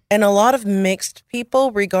 Mm-hmm. And a lot of mixed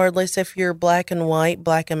people, regardless if you're black and white,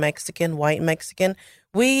 black and Mexican, white and Mexican,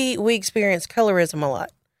 we experience colorism a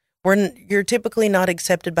lot. You're typically not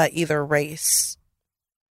accepted by either race.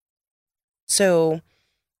 So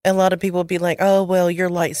a lot of people will be like, oh, well, you're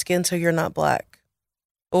light skinned, so you're not black.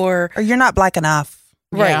 Or, Or you're not black enough.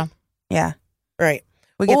 right, Yeah. Yeah. right.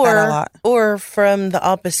 We get that a lot. Or from the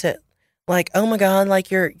opposite, like, oh my God,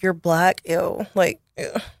 like you're black, ew, like,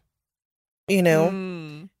 ew. You know?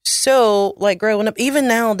 Mm. So, like, growing up, even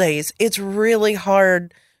nowadays, it's really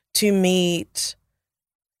hard to meet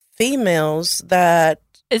females that,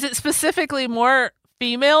 Is it specifically more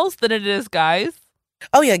females than it is guys?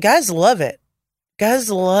 oh yeah, guys love it. Guys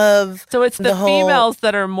love, So it's the, The whole- females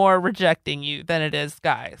that are more rejecting you than it is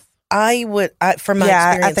guys. from my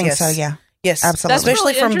Yeah, experience, I think yes. so, yeah. Yes, Absolutely. That's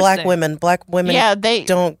especially really from black interesting. women. Black women Yeah, they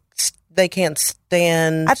they can't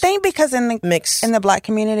stand I think because in mix. the black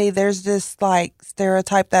community, there's this like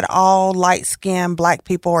stereotype that all light skinned black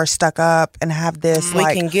people are stuck up and have this We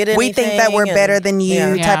like can get we think that we're anything better and- than you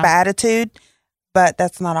yeah. type of Yeah. attitude, but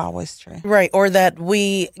that's not always true. Right, or that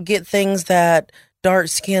we get things that dark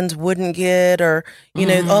skins wouldn't get, or you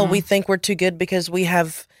know, oh, we think we're too good because we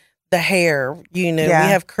have the hair. You know, Yeah.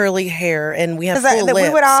 we have curly hair and we have Because full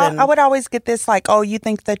lips. I would always get this like, oh, you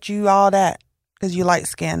think that you all that because you light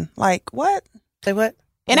skin. Like what? Say what?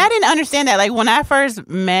 and I didn't understand that. Like when I first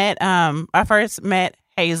met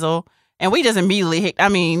Hazel, and we just immediately hit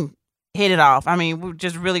it off. I mean, we were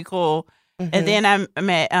just really cool. And then I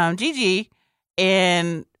met Gigi,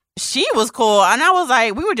 and she was cool. And I was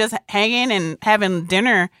like, we were just hanging and having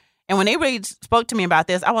dinner. And when they really spoke to me about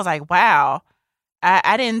this, I was like, wow,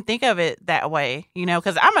 I didn't think of it that way, you know,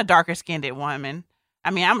 because I'm a darker skinned woman.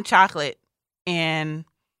 I mean, I'm chocolate, and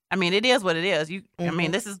I mean, it is what it is. I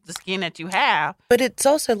mean, this is the skin that you have. But it's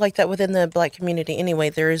also like that within the Black community anyway.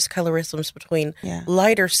 There is colorisms between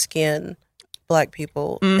lighter skin Black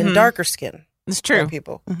people and darker skin. It's true. Black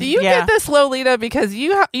people. Do you get this, Lolita? Because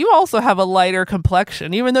you also have a lighter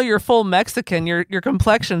complexion. Even though you're full Mexican, your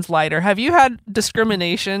complexion's lighter. Have you had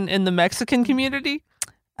discrimination in the Mexican community?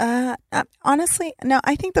 Honestly, no.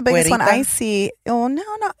 I think the biggest one I see. Oh no.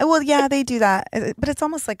 Well, yeah, they do that, but it's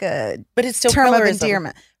almost like but it's still term colorism. of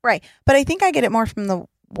endearment, right? But I think I get it more from the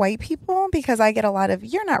white people because I get a lot of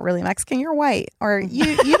 "you're not really Mexican, you're white," or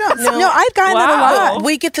 "you don't." No, I've gotten that a lot.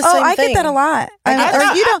 We get the same thing. I get that a lot.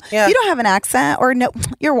 Or you don't have an accent, or no,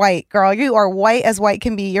 you're white, girl. You are white as white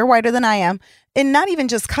can be. You're whiter than I am. And not even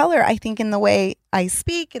just color, I think in the way I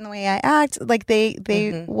speak, in the way I act, like they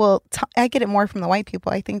will, I get it more from the white people,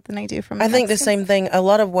 I think, than I do from the think the Mexicans. same thing. A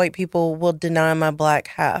lot of white people will deny my Black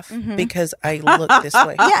half because I look this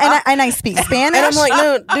way. Yeah, and I speak Spanish. And I'm like,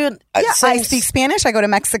 no, dude. I speak Spanish. I go to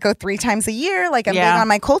Mexico 3 times a year. Like, I'm big on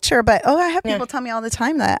my culture. But, I have people tell me all the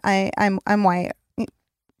time that I'm white.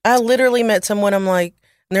 I literally met someone, I'm like,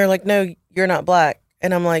 and they're like, no, you're not Black.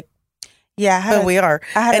 And I'm like, but we are.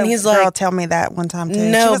 I had and a he's girl like, tell me that one time too.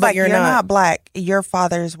 No, she was but like, you're not Black. Your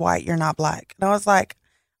father's white. You're not Black. And I was like,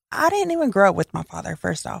 I didn't even grow up with my father.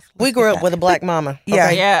 First off, we grew up with a Black mama.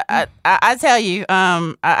 Yeah. I tell you,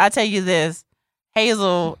 I tell you this: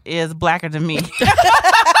 Hazel is blacker than me.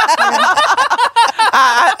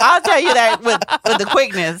 I'll tell you that with the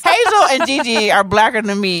quickness. Hazel and Gigi are blacker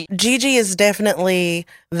than me. Gigi is definitely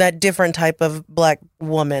that different type of Black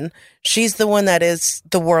woman. She's the one that is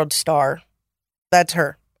the world star. That's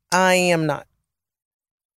her. I am not.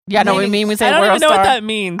 Yeah, I know what we mean. We say I don't world even know star. what that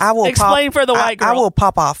means. I will explain for the white girl. I will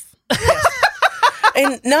pop off.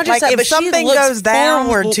 And not just Like, that, if but she something looks goes down,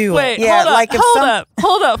 forward to Wait, it. Yeah, hold up, like if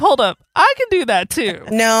hold up. I can do that too.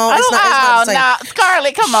 No, it's not the same. Now,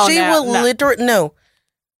 Scarlett, come on She now. will literally no.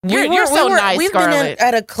 You're so nice, We've Scarlett. been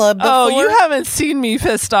at a club before. Oh, you haven't seen me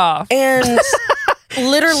pissed off. And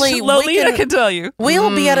literally, Lolita can tell you.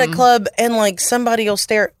 we'll be at a club and like somebody will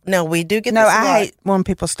stare. No, we do get No, this a I lot. hate when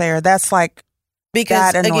people stare. That's like,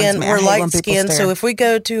 Because that annoys again, me. I we're hate when light people skinned. stare. So if we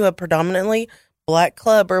go to a predominantly Black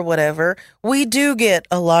club or whatever, we do get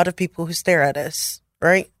a lot of people who stare at us,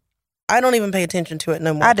 right? I don't even pay attention to it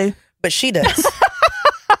no more. I do. But she does.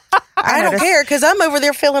 I don't notice. care because I'm over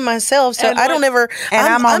there feeling myself. So And I don't ever. And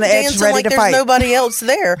I'm on the edge dancing ready like to there's fight. nobody else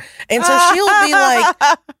there. And so she'll be like,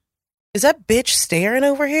 is that bitch staring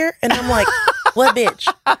over here? And I'm like, what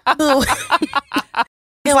bitch? Who?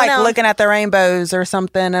 It's like looking at the rainbows or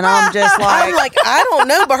something, and I'm just I'm like, like, I don't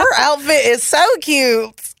know, but her outfit is so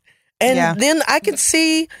cute. And then I can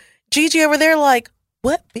see Gigi over there like,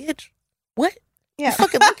 what, bitch? What? Yeah. You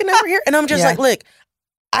fucking looking over here? And I'm just Yeah. like, look,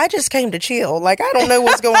 I just came to chill. Like, I don't know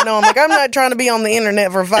what's going on. Like, I'm not trying to be on the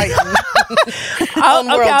internet for fighting. I'll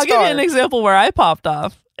World give you Star. an example where I popped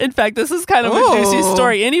off. In fact, this is kind of a juicy Ooh.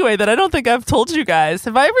 story anyway that I don't think I've told you guys.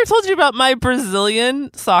 Have I ever told you about my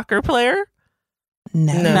Brazilian soccer player?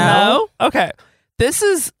 no. No? Okay. This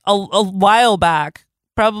is a while back,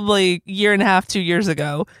 probably year and a half, 2 years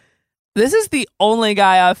ago. This is the only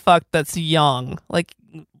guy I've fucked that's young, like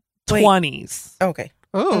Wait. 20s. Okay.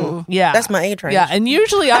 Ooh. Yeah. That's my age range. Yeah, and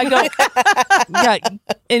usually I go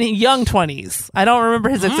in young 20s. I don't remember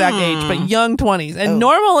his exact age, but young 20s. And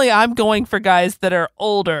normally I'm going for guys that are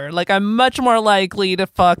older. Like I'm much more likely to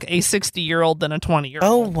fuck a 60-year-old than a 20-year-old.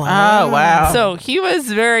 Oh, wow. Oh, wow. So he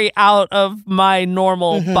was very out of my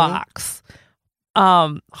normal box.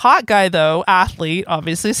 Hot guy though, athlete,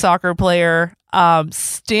 obviously soccer player,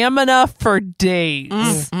 stamina for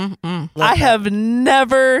days. I have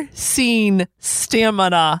never seen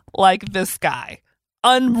stamina like this guy.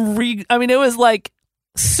 I mean, it was like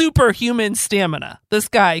superhuman stamina. This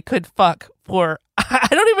guy could fuck for I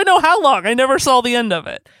don't even know how long. I never saw the end of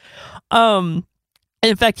it.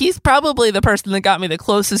 In fact, he's probably the person that got me the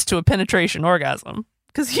closest to a penetration orgasm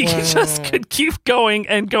because he just could keep going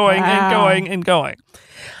and going and going and going.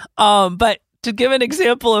 But to give an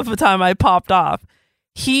example of the time I popped off,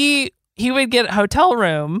 he would get a hotel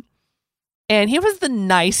room and he was the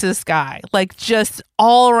nicest guy, like just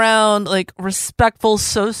all around, like respectful,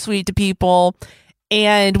 so sweet to people.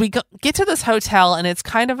 And we get to this hotel and it's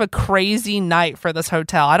kind of a crazy night for this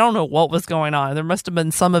hotel. I don't know what was going on. There must have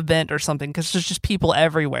been some event or something because there's just people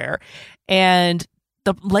everywhere. And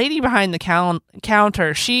the lady behind the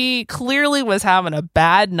counter, she clearly was having a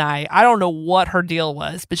bad night. I don't know what her deal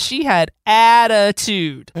was, but she had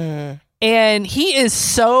attitude. And he is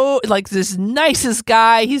so, like, this nicest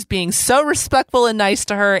guy. He's being so respectful and nice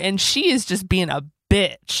to her, and she is just being a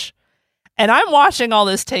bitch. And I'm watching all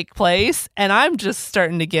this take place, and I'm just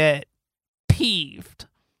starting to get peeved.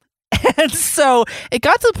 And so it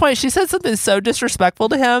got to the point, she said something so disrespectful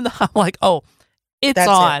to him. I'm like, oh, it's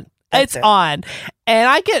on. It's on. And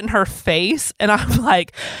I get in her face, and I'm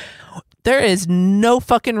like, there is no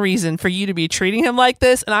fucking reason for you to be treating him like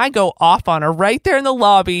this. And I go off on her right there in the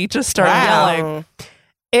lobby, just start yelling.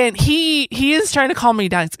 And he is trying to calm me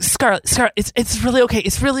down. Scarlett, it's really okay.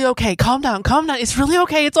 It's really okay. Calm down. It's really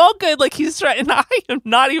okay. It's all good. Like, he's trying, and I am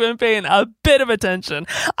not even paying a bit of attention.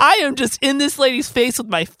 I am just in this lady's face with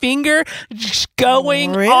my finger just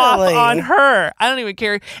going off on her. I don't even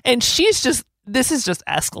care. And she's just, this is just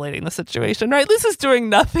escalating the situation, right? This is doing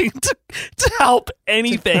nothing to help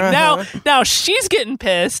anything. Now she's getting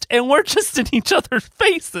pissed, and we're just in each other's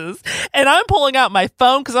faces. And I'm pulling out my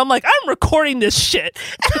phone because I'm like, I'm recording this shit.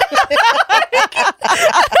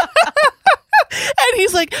 And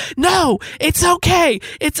he's like, no, it's okay.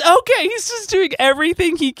 It's okay. He's just doing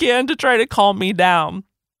everything he can to try to calm me down.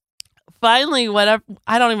 Finally, whatever,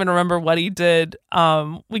 I don't even remember what he did.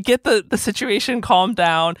 We get the situation calmed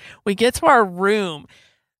down. We get to our room.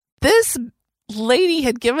 This lady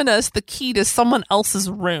had given us the key to someone else's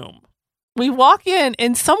room. We walk in,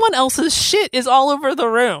 and someone else's shit is all over the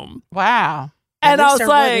room. Wow. And I was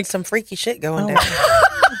like, some freaky shit going down.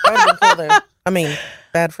 That would be cool, though. I mean,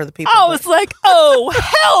 bad for the people. I was like, oh,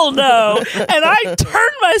 hell no. And I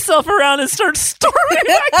turned myself around and started storming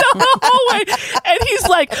back down the hallway. And he's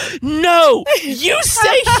like, no, you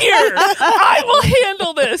stay here. I will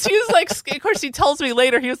handle this. He was like, of course, he tells me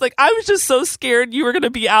later, he was like, I was just so scared you were going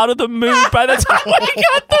to be out of the mood by the time we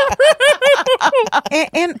got the room.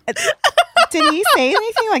 And did he say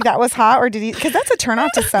anything like that was hot, or did he? Because that's a turnoff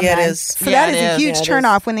to some Yeah, it men. is. So Yeah, that it is a is. huge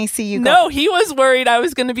turnoff when they see you go. No, he was worried I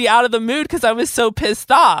was going to be out of the mood because I was so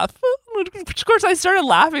pissed off. Of course, I started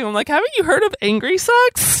laughing. I'm like, haven't you heard of angry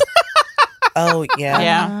sex? Oh,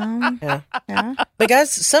 yeah. Yeah. But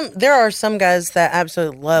guys, there are some guys that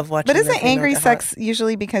absolutely love watching. But isn't their female angry get sex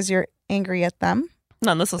usually because you're angry at them?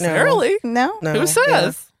 Not necessarily. No. hot. No, Who says?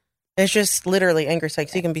 yeah. It's just literally angry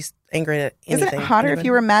sex. You can be angry at anything. Isn't it hotter if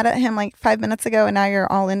you were mad at him like 5 minutes ago and now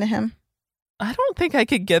you're all into him? I don't think I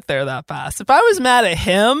could get there that fast. If I was mad at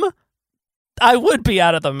him, I would be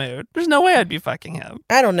out of the mood. There's no way I'd be fucking him.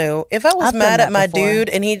 I don't know. If I was I've done mad that at my before. dude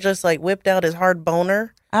and he just like whipped out his hard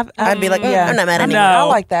boner, I'd be like, yeah. I'm not mad I anymore. No. I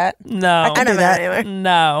like that. No. I can I'm do not mad that. anymore.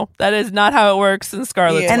 No. That is not how it works in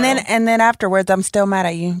Scarlett's Yeah. world. And then afterwards, I'm still mad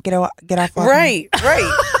at you. Get off. Right.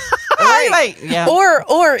 Like, yeah.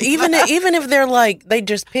 Or even if they're like they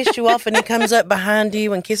just piss you off and he comes up behind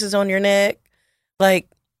you and kisses on your neck, like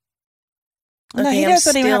No, okay, he I'm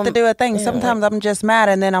doesn't even have to still- do a thing. yeah, Sometimes I'm just mad,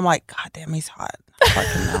 and then I'm like, God damn, he's hot. I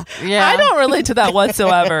fucking know. Yeah. I don't relate to that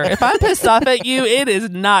whatsoever. If I'm pissed off at you, it is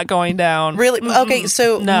not going down. Really? Okay,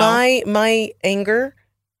 so No. my anger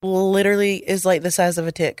literally is like the size of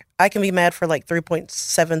a tick. I can be mad for like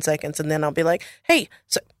 3.7 seconds, and then I'll be like, "Hey,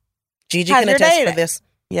 so Gigi How's can your attest day for today? this."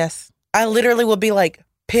 Yes. I literally will be like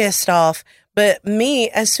pissed off, but me,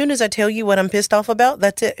 as soon as I tell you what I'm pissed off about,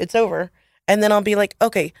 that's it. It's over, and then I'll be like,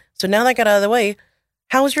 "Okay, so now that I got out of the way,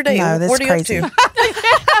 how was your day? No, that's What are you crazy. up to?"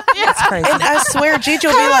 That's crazy. And I swear, Gigi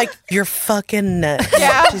will be like, "You're fucking nuts."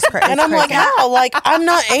 Yeah. She's crazy. And I'm like, how? Like, I'm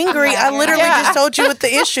not angry. I literally Yeah. just told you what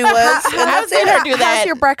the issue was. And I've that's seen it. her do that How's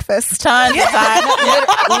your breakfast? tons of times.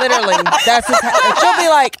 Literally, that's just how, she'll be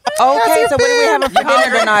like, okay, so what are we having for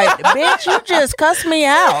dinner tonight? Bitch, you just cussed me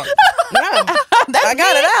out. Yeah. I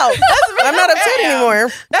got it out. I'm not upset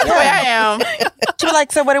anymore. That's the way I am. She'll be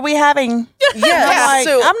like, so what are we having? Yeah. I'm like,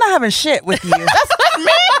 So, I'm not having shit with you. so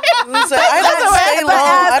I don't stay long.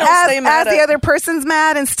 I don't stay mad as the at. other person's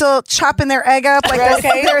mad and still chopping their egg up like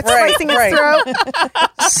Okay, they're right, slicing right. its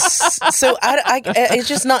throat. So it's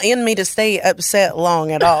just not in me to stay upset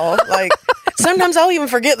long at all. Like sometimes I'll even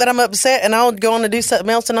forget that I'm upset and I'll go on to do something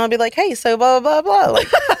else and I'll be like, hey, so blah, blah, blah, blah. Like,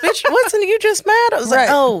 bitch, wasn't you just mad? I was like, Right.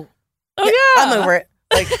 oh yeah, I'm over it.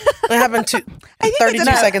 Like it happened 32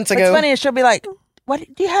 seconds What's ago. funny is she'll be like, what,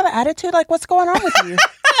 do you have an attitude? Like, what's going on with you?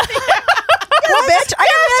 Well, bitch, I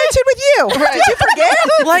got an attitude with you. Did you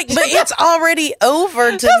forget? Like, but it's already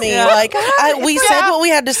over to me. Yeah. Like, we said what we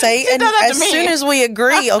had to say, and done that to as me. soon as we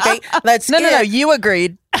agree, okay, that's No, it. you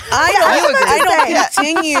agreed. I don't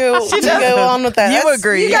continue to go on with that. You That's-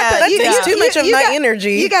 agree. That You takes got- too much of you my got-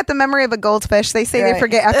 energy. You got the memory of a goldfish. They say they Right.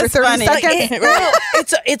 forget after That's 30 funny. Like, seconds. well,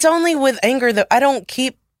 it's only with anger though. I don't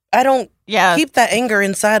keep that anger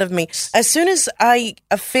inside of me. As soon as I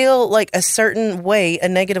feel like a certain way, a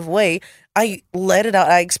negative way, I let it out.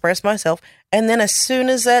 I express myself. And then as soon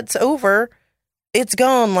as that's over, it's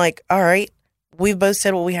gone. Like, all right, we've both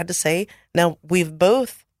said what we had to say. Now we've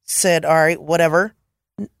both said, all right, whatever.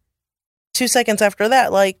 2 seconds after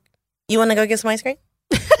that, like, you want to go get some ice cream?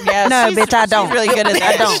 Yeah, No, bitch, I don't. She's really good at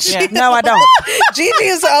that. I don't. Yeah. No, I don't. Gigi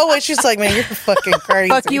is always, she's like, man, you're fucking crazy.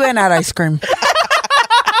 Fuck you and that ice cream.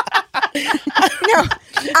 No,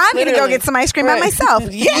 I'm going to go get some ice cream by myself.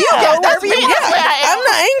 Yeah, You go wherever you want. I'm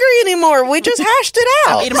not angry anymore. We just hashed it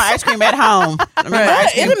out. I'm eating my ice cream at home.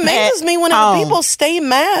 It amazes me whenever people stay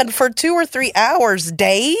mad for 2 or 3 hours,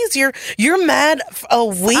 days. You're mad a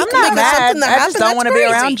week. I'm not because mad. something that I just happened. don't That's want to be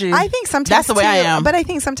crazy. around you. I think sometimes That's the way I too, am. But I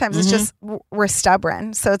think sometimes it's just we're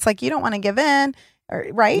stubborn. So it's like you don't want to give in,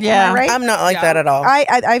 right? Yeah. Am I right? I'm not like that at all.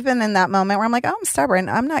 I've been in that moment where I'm like, oh, I'm stubborn.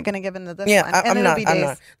 I'm not going to give in to this Yeah, one. And I'm it'll not. be I'm days.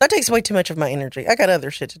 not. That takes way too much of my energy. I got other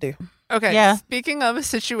shit to do. Okay. Yeah. Speaking of a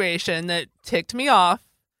situation that ticked me off,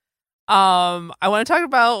 I want to talk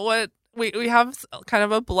about what we have kind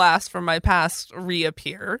of a blast from my past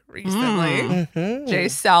reappear recently. Mm-hmm. Jay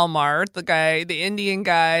Salmar, the Indian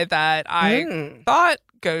guy that I thought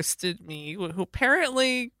ghosted me, who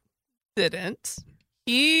apparently didn't.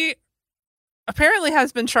 He apparently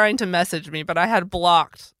has been trying to message me, but I had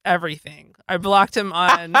blocked everything. I blocked him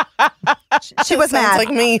on. She was Sounds mad. like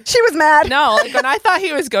me. She was mad. No, like when I thought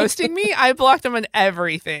he was ghosting me, I blocked him on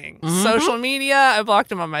everything. Social media, I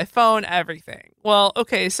blocked him on my phone, everything. Well,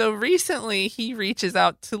 okay, so recently he reaches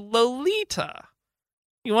out to Lolita.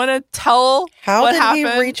 You want to tell How what did happened?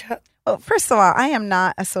 he reach out? Well, first of all, I am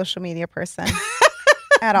not a social media person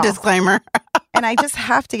at all. Disclaimer. And I just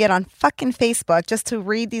have to get on fucking Facebook just to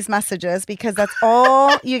read these messages because that's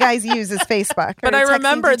all you guys use is Facebook. But or I texting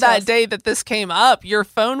remember that details. day that this came up, your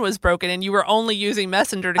phone was broken and you were only using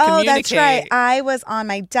Messenger to Oh, communicate. that's right. I was on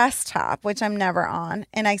my desktop, which I'm never on,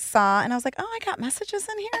 and I saw, and I was like, oh, I got messages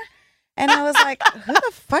in here. And I was like, who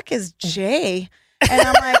the fuck is Jay? And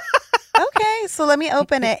I'm like, okay, so let me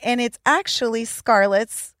open it. And it's actually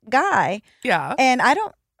Scarlett's guy. Yeah. And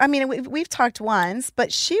we've talked once,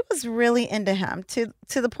 but she was really into him to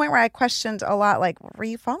the point where I questioned a lot, like, were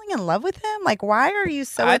you falling in love with him? Like, why are you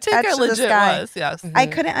so I think attached I to this legit guy? was, yes. I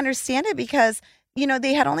couldn't understand it because,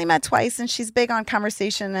 they had only met twice and she's big on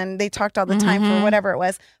conversation and they talked all the time for whatever it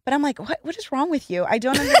was. But I'm like, what is wrong with you? I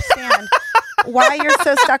don't understand why you're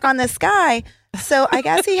so stuck on this guy. So I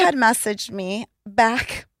guess he had messaged me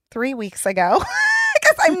back 3 weeks ago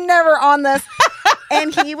because I'm never on this.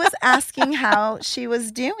 And he was asking how she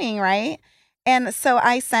was doing, right? And so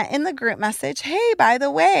I sent in the group message, hey, by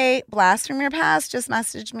the way, Blast from Your Past just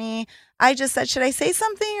messaged me. I just said, should I say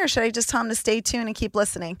something or should I just tell him to stay tuned and keep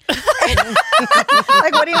listening?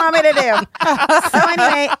 Like, what do you want me to do? So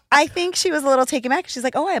anyway, I think she was a little taken back. She's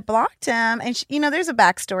like, oh, I blocked him. And, there's a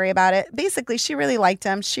backstory about it. Basically, she really liked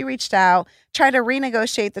him. She reached out, tried to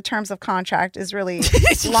renegotiate the terms of contract is really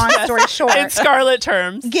long story short. In Scarlet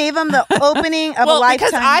terms. Gave him the opening of a lifetime.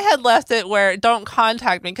 Because I had left it where don't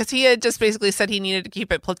contact me because he had just basically said he needed to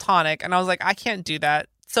keep it platonic. And I was like, I can't do that.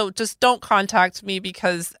 So just don't contact me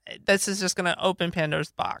because this is just going to open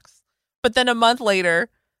Pandora's box. But then a month later,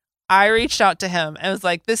 I reached out to him and was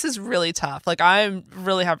like, this is really tough. Like, I'm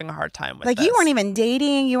really having a hard time with Like, this. you weren't even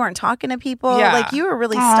dating. You weren't talking to people. Yeah. Like, you were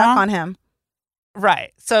really stuck on him.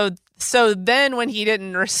 Right. So then when he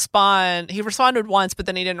didn't respond, he responded once, but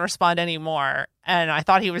then he didn't respond anymore. And I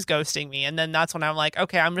thought he was ghosting me. And then that's when I'm like,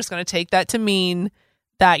 okay, I'm just going to take that to mean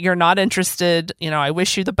that you're not interested. I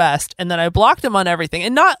wish you the best. And then I blocked him on everything.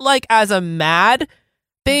 And not like as a mad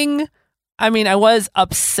thing. I mean, I was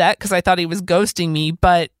upset because I thought he was ghosting me,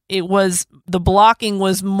 but the blocking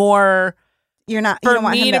was more You don't for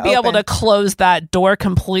want me him to be able open. to close that door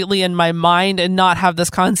completely in my mind and not have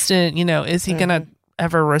this constant, is he going to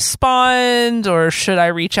ever respond or should I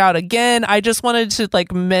reach out again? I just wanted to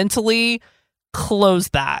mentally close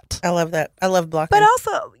that. I love that. I love blocking. But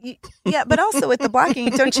also with the blocking,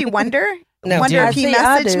 don't you wonder? No. Wonder if he See,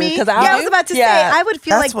 I messaged do, me. 'cause Yeah, I was about to say, I would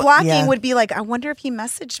feel That's like what- blocking would be like, I wonder if he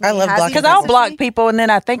messaged me. I love Has he blocking. Because I'll messaged block me? people and then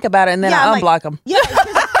I think about it and then Yeah, I I'm unblock them. Yeah.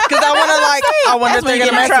 Because I want to I wonder if That's when they're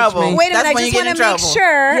you going to get in message trouble. me. Wait a minute, That's I when you just get in want to make trouble.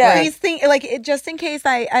 sure. Yeah. He's just in case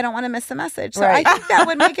I don't want to miss the message. So Right. I think that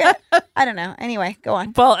would make it. I don't know. Anyway, go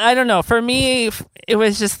on. Well, I don't know. For me, it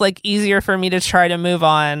was just easier for me to try to move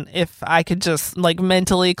on if I could just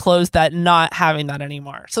mentally close that, not having that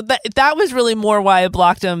anymore. So that was really more why I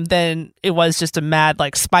blocked him than it was just a mad,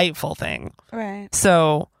 spiteful thing. Right.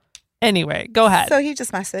 So anyway, go ahead. So he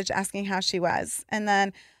just messaged asking how she was. And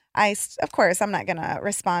then of course, I'm not going to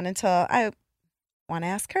respond until want to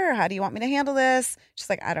ask her, how do you want me to handle this? She's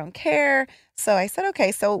like, I don't care. So I said,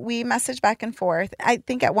 okay. So we messaged back and forth. I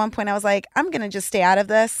think at one point I was like, I'm going to just stay out of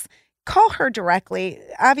this. Call her directly.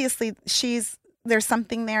 Obviously, there's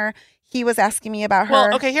something there. He was asking me about her.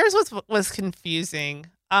 Well, okay, here's what was confusing.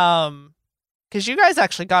 Because you guys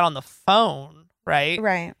actually got on the phone, right?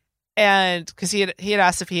 Right. And because he had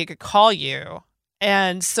asked if he could call you.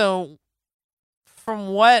 And so from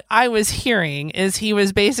what I was hearing is he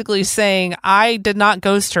was basically saying, I did not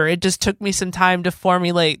ghost her. It just took me some time to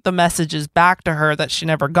formulate the messages back to her that she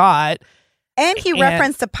never got. And he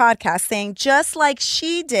referenced a podcast saying, just like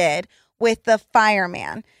she did with the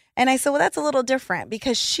fireman. And I said, well, that's a little different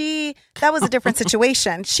because that was a different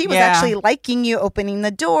situation. She was actually liking you, opening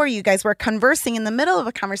the door. You guys were conversing in the middle of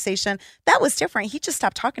a conversation. That was different. He just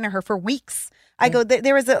stopped talking to her for weeks. I go,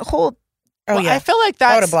 there was a whole... I feel like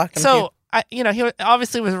that's... I would have blocked him too. He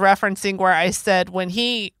obviously was referencing where I said when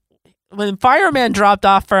Fireman dropped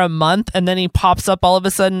off for a month and then he pops up all of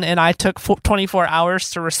a sudden and I took 24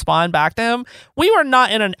 hours to respond back to him, we were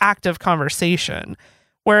not in an active conversation.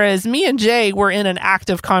 Whereas me and Jay were in an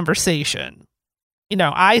active conversation.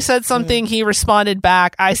 I said something, he responded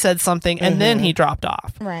back, I said something, and then he dropped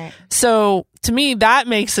off. Right. So to me, that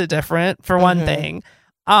makes it different for one thing.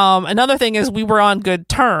 Another thing is we were on good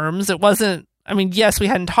terms. It wasn't, yes, we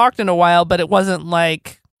hadn't talked in a while, but it wasn't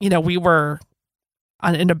like, we were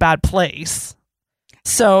in a bad place.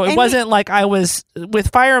 So it wasn't like I was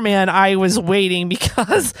with Fireman, I was waiting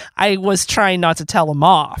because I was trying not to tell him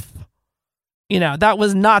off. That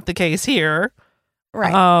was not the case here.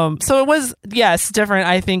 Right. So it was, yes, different,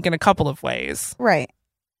 I think, in a couple of ways. Right.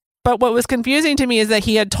 But what was confusing to me is that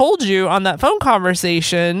he had told you on that phone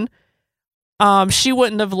conversation she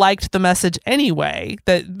wouldn't have liked the message anyway,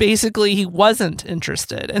 that basically he wasn't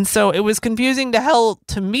interested. And so it was confusing to hell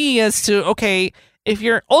to me as to, okay, if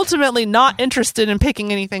you're ultimately not interested in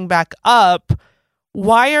picking anything back up,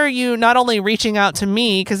 why are you not only reaching out to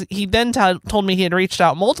me, because he then told me he had reached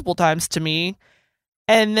out multiple times to me,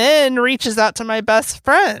 and then reaches out to my best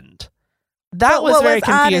friend. That was very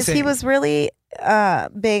confusing. He was really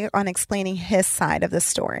big on explaining his side of the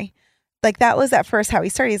story. Like that was at first how he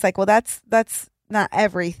started. He's like, well, that's not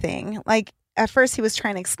everything. Like at first he was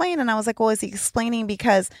trying to explain, and I was like, well, is he explaining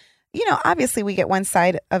because, obviously we get one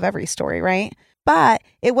side of every story, right? But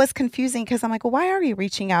it was confusing because I'm like, well, why are you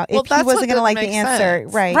reaching out if he wasn't going to like the answer?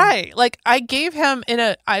 Sense. Right. Right. Like I gave him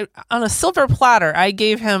on a silver platter, I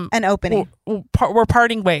gave him an opening. We're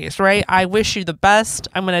parting ways, right? I wish you the best.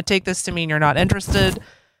 I'm going to take this to mean you're not interested.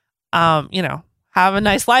 Have a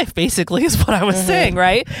nice life, basically, is what I was saying,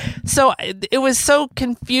 right? So it was so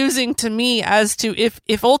confusing to me as to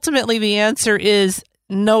if ultimately the answer is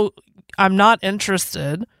no, I'm not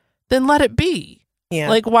interested, then let it be. Yeah.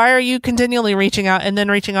 Like, why are you continually reaching out and then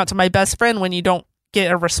reaching out to my best friend when you don't get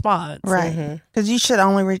a response? Right. Because you should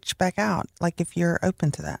only reach back out, like, if you're open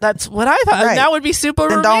to that. That's what I thought. Right. That would be super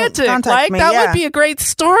then romantic. Like, that would be a great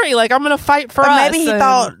story. Like, I'm going to fight for us. Maybe he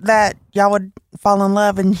thought that y'all would fall in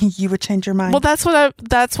love and you would change your mind. Well, that's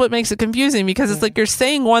what makes it confusing, because it's like you're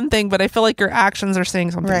saying one thing, but I feel like your actions are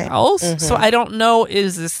saying something else. So I don't know,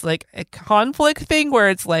 is this like a conflict thing where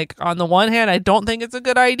it's like, on the one hand, I don't think it's a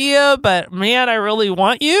good idea, but man, I really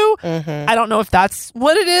want you. I don't know if that's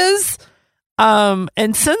what it is.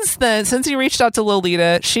 And since he reached out to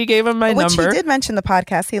Lolita, she gave him my number. Which he did mention the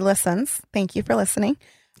podcast. He listens. Thank you for listening.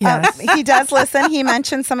 Yes. He does listen. He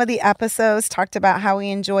mentioned some of the episodes, talked about how he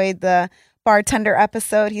enjoyed the bartender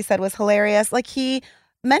episode. He said was hilarious. Like, he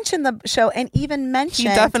mentioned the show and even mentioned...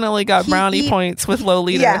 He definitely got brownie points with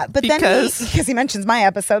Lolita. Yeah, but because he mentions my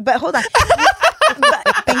episode. But hold on.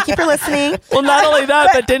 Thank you for listening. Well, not only that,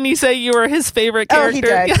 but didn't he say you were his favorite character?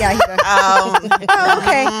 Oh, he did. Yeah, he did.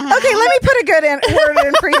 Okay. Okay, let me put a good word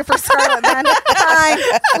in for you for Scarlett then. Fine.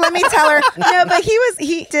 Let me tell her. No, but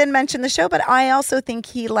he did mention the show, but I also think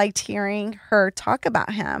he liked hearing her talk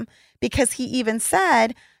about him, because he even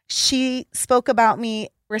said she spoke about me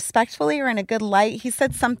respectfully or in a good light. He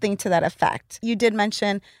said something to that effect. You did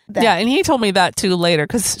mention that. Yeah, and he told me that too later,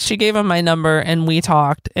 because she gave him my number and we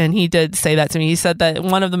talked, and he did say that to me. He said that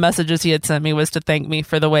one of the messages he had sent me was to thank me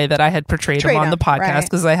for the way that I had portrayed him on the podcast,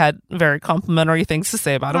 because I had very complimentary things to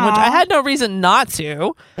say about him, which I had no reason not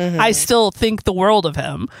to. I still think the world of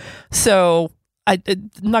him. So I'm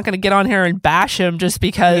not going to get on here and bash him just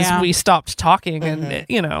because we stopped talking. And,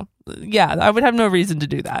 I would have no reason to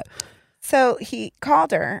do that. So he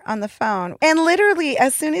called her on the phone, and literally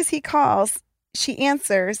as soon as he calls, she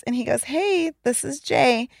answers, and he goes, "Hey, this is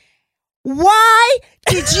Jay. Why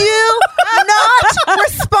did you not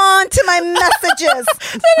respond to my messages?"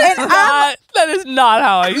 That That is not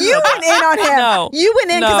how I said You went in on him. No. You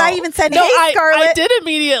went in because I even said, "Hey, Scarlett." I did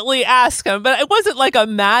immediately ask him, but it wasn't like a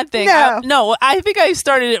mad thing. No. I think I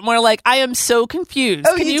started it more like, I am so confused.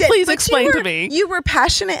 Can you did. please But explain to me? You were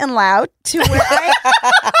passionate and loud to where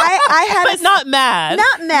I had But not mad.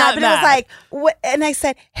 Not mad, but mad. it was like, what? And I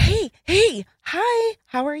said, hey, hi,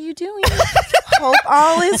 how are you doing? Hope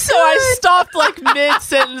all is So good. I stopped like mid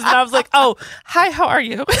sentence and I was like, oh, hi, how are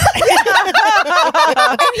you?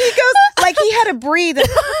 And he goes, like he had to breathe.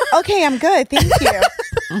 Okay, I'm good. Thank you.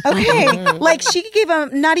 Okay. Like she gave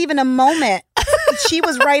him not even a moment. She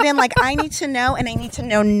was right in like, I need to know and I need to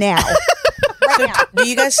know now. Right now. Do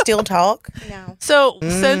you guys still talk? No. So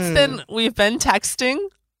since then, we've been texting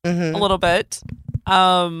a little bit.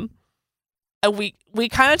 We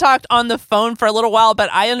kind of talked on the phone for a little while, but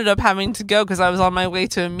I ended up having to go because I was on my way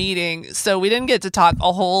to a meeting. So we didn't get to talk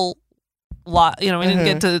a whole lot. We didn't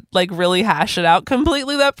get to like really hash it out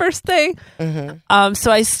completely that first day.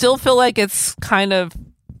 So I still feel like it's kind of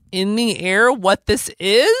in the air what this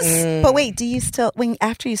is. But wait, do you still,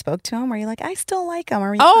 after you spoke to him, were you like, I still like him? Or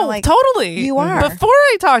were you Oh, like, totally. You are. Before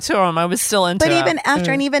I talked to him, I was still into But him. even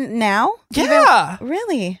after and even now? Yeah.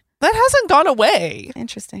 Really? That hasn't gone away.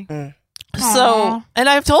 Interesting. So, and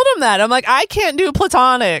I've told him that. I'm like, I can't do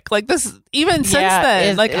platonic. Like this, even since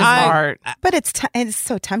then. Like it's I hard. But it's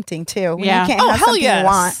so tempting too. When Yeah. you can't Oh, have hell something yes. you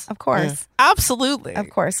want. Of course. Absolutely. Of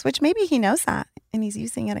course. Which maybe he knows that and he's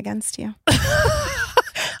using it against you.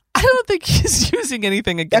 I don't think he's using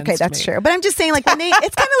anything against me. Okay, that's true. But I'm just saying, like, when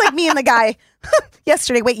it's kind of like me and the guy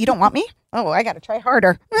yesterday. Wait, you don't want me? Oh, I got to try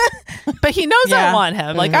harder. But he knows I Yeah. want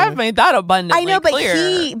him. Like I've made that abundantly I know, but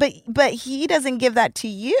clear. but he doesn't give that to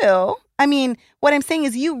you. I mean, what I'm saying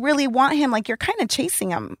is, you really want him. Like you're kind of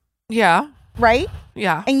chasing him, Yeah. right?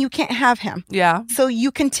 Yeah. And you can't have him. Yeah. So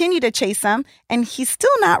you continue to chase him, and he's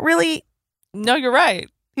still not really. No, you're right.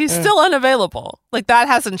 He's still unavailable. Like that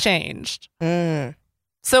hasn't changed.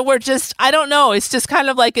 So we're just, I don't know. It's just kind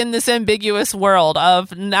of like in this ambiguous world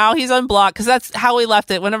of now he's unblocked because that's how we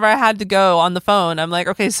left it. Whenever I had to go on the phone, I'm like,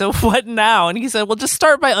 okay, so what now? And he said, well, just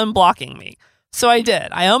start by unblocking me. So I did.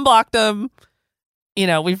 I unblocked him.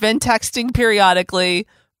 We've been texting periodically,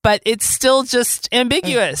 but it's still just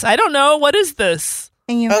ambiguous. I don't know. What is this?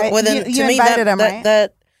 And you, Well, then, you to me, invited him, right?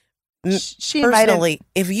 that She invited. personally,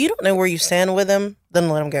 if you don't know where you stand with him, then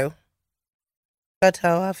let him go. That's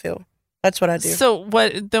how I feel. That's what I do. So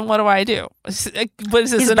what do I do? What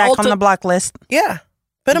is this? He's an back on the block list. Yeah.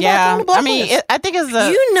 Put him back on the block I mean, list. I think it's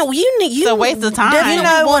a you a waste of time. definitely You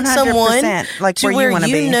know, want someone 100% like to where where you want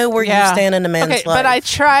to be. know where Yeah. you stand in a man's Okay, life. but I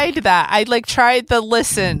tried that. I tried the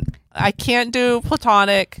listen. I can't do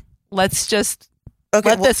platonic. Let's just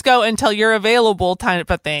let this go until you're available type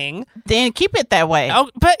of thing. then keep it that way. Oh,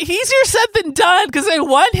 but easier said than done because I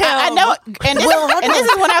want him. I know, and this, hold and this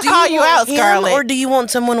on. is when I Do call you want out, him, Scarlett. or do you want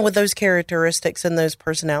someone with those characteristics and those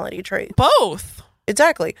personality traits? both.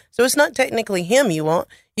 Exactly. So it's not technically him you want.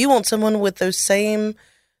 You want someone with those same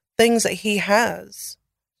things that he has.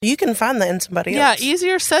 You can find that in somebody Yeah, else.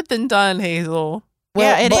 easier said than done, Hazel.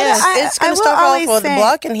 Yeah, it but is. It's I going will to start off always with say-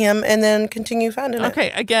 blocking him and then continue finding it.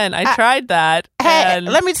 Okay, again, I tried that. Hey, and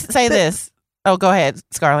let me say this. Oh, go ahead,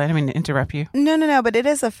 Scarlett. I didn't mean to interrupt you. No, but it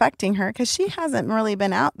is affecting her because she hasn't really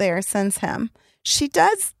been out there since him. She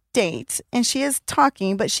does date and she is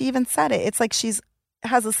talking, but she even said it. It's like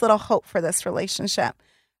has this little hope for this relationship,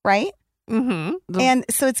 right? Mm-hmm. And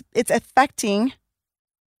so it's affecting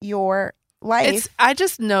your life. I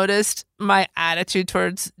just noticed my attitude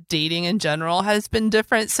towards dating in general has been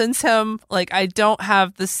different since him. Like I don't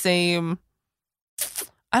have the same.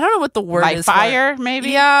 I don't know what the word Like is. for it. fire,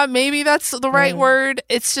 maybe? Yeah, maybe that's the right word.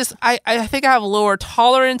 It's just I think I have a lower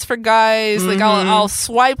tolerance for guys. Like I'll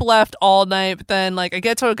swipe left all night, but then like I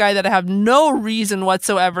get to a guy that I have no reason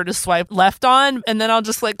whatsoever to swipe left on, and then I'll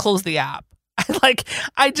just like close the app.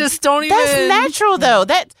 I just don't even. That's natural, though.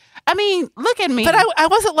 I mean, look at me. But I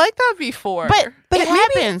wasn't like that before. But it maybe-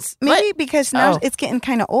 happens. Maybe because now Oh. it's getting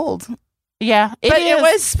kind of old. Yeah, but is. it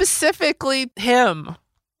was specifically him.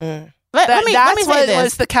 Let me That's say what this.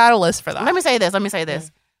 was the catalyst for that. Let me say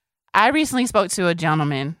this. I recently spoke to a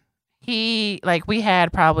gentleman. We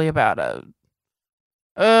had probably about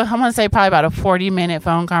I want to say probably about a 40-minute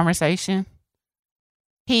phone conversation.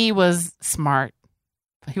 He was smart.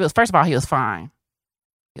 First of all, he was fine.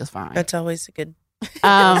 He was fine. That's always a good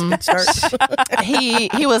Start. start.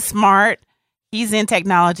 he was smart. He's in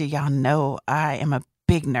technology. Y'all know I am a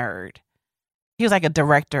big nerd. He was like a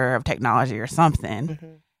director of technology or something. Mm-hmm.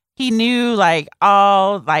 He knew like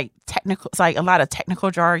all like technical, it's like a lot of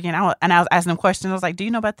technical jargon. I was asking him questions. I was like, "Do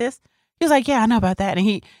you know about this?" He was like, "Yeah, I know about that." And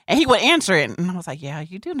he would answer it, and I was like, "Yeah,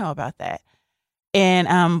 you do know about that."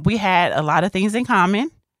 And we had a lot of things in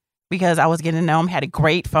common because I was getting to know him. He had a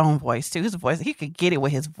great phone voice too. His voice, he could get it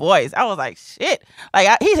with his voice. I was like, shit.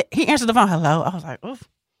 Like he answered the phone, hello. I was like, oof.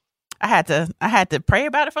 I had to pray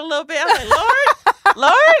about it for a little bit. I was like,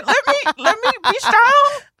 Lord, let me be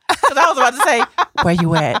strong. Because I was about to say, where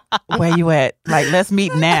you at? Where you at? Like, let's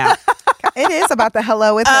meet now. It is about the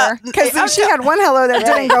hello with her. Because she had one hello that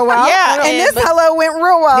didn't go well. Yeah. And this hello went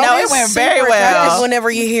real well. No, it went very well. effective whenever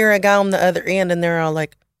you hear a guy on the other end and they're all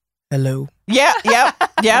like, hello. Yep.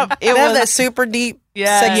 It They have that super deep,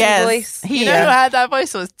 sexy voice. You know who had that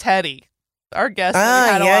voice was Teddy, our guest.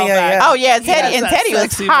 that we had a while back. Oh yeah, Teddy has that Teddy was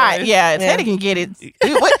sexy hot. voice. Yeah, Teddy can get it. He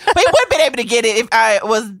would have been able to get it if I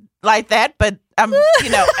was like that. But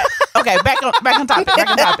okay. Back on topic.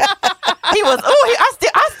 He was.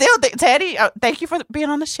 I still think Teddy. Thank you for being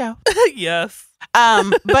on the show. Yes.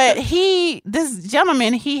 But this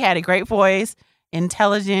gentleman, he had a great voice,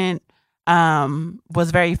 intelligent,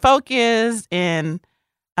 was very focused, and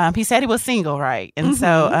he said he was single, right? And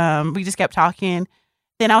so we just kept talking.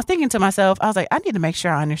 Then I was thinking to myself, I was like, I need to make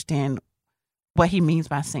sure I understand what he means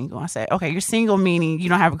by single. I said, okay, you're single meaning you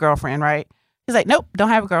don't have a girlfriend, right? He's like, nope, don't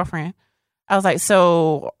have a girlfriend. I was like,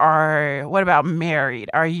 so what about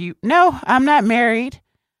married? Are you? No, I'm not married.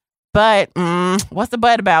 But what's the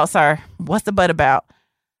but about, sir? What's the but about?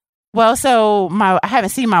 Well, so I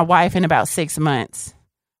haven't seen my wife in about 6 months.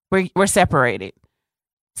 We're separated.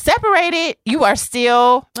 Separated, you are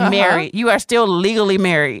still married. You are still legally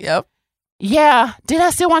married. Yep. Yeah. Did I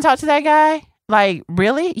still want to talk to that guy? Like,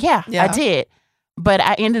 really? Yeah, I did. But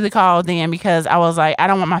I ended the call then because I was like, I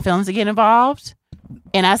don't want my feelings to get involved.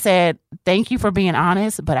 And I said, thank you for being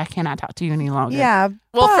honest, but I cannot talk to you any longer. Yeah.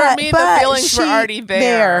 Well, for me, the feelings were already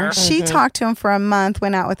there. She talked to him for a month,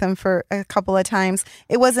 went out with him for a couple of times.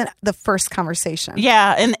 It wasn't the first conversation.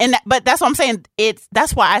 Yeah. But that's what I'm saying.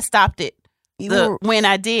 That's why I stopped it when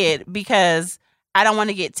I did, because I don't want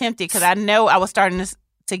to get tempted, because I know I was starting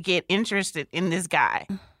to get interested in this guy.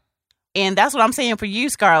 And that's what I'm saying for you,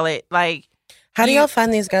 Scarlett. Like, how do y'all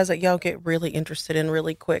find these guys that y'all get really interested in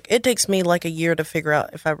really quick? It takes me like a year to figure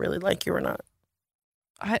out if I really like you or not.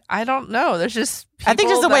 I don't know. There's just I think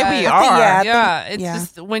just the way we are. It's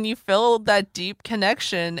just when you feel that deep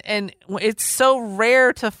connection, and it's so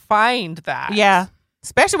rare to find that. Yeah.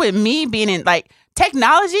 Especially with me being in like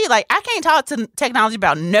technology. Like, I can't talk to technology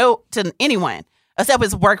about to anyone except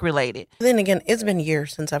it's work related. Then again, it's been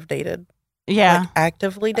years since I've dated. Yeah. Like,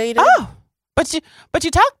 actively dated. Oh. But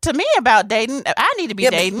you talk to me about dating. I need to be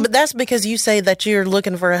dating. But that's because you say that you're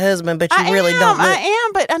looking for a husband, but you really don't. I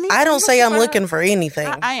am, but I don't say I'm looking for anything.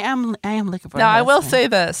 I am looking for. Now, I will say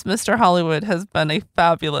this: Mr. Hollywood has been a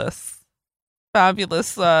fabulous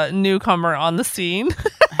newcomer on the scene.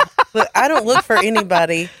 Look, I don't look for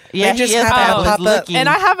anybody. Yeah, they just happen to pop up. And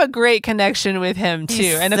I have a great connection with him too.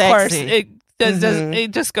 He's and of sexy. course,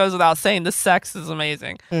 it just goes without saying, the sex is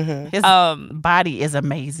amazing. His body is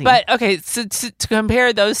amazing. But okay, so to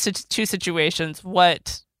compare those two situations,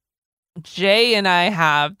 what Jay and I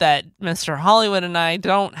have that Mr. Hollywood and I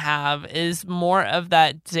don't have is more of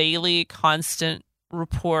that daily, constant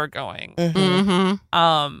rapport going. And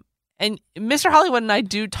Mr. Hollywood and I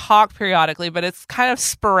do talk periodically, but it's kind of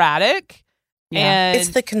sporadic. Yeah. And it's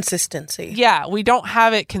the consistency. Yeah, we don't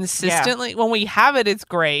have it consistently. Yeah. When we have it, it's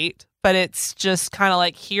great, but it's just kind of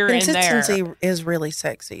like here and there. Consistency is really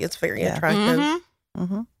sexy. It's very attractive.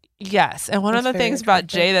 Yes. And one of the things about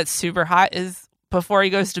Jay that's super hot is before he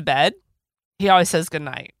goes to bed, he always says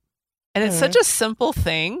goodnight. And it's such a simple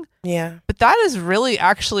thing. Yeah. But that is really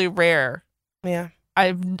actually rare. Yeah.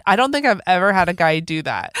 I don't think I've ever had a guy do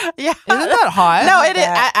that. Yeah. Isn't that hot? No, it is.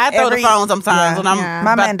 I throw the phone sometimes when I'm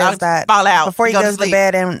my man does that. Fall out before he goes to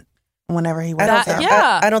bed and whenever he wakes up.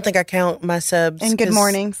 I don't think I count my subs. And good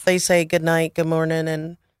mornings. They say good night, good morning,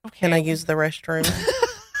 and can I use the restroom?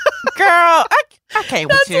 Girl, I can't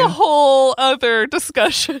with you. That's a whole other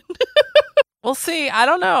discussion. We'll see. I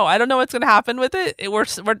don't know. I don't know what's going to happen with it.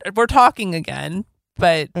 We're talking again,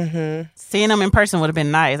 but seeing him in person would have been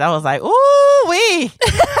nice. I was like, ooh wee,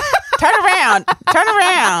 turn around.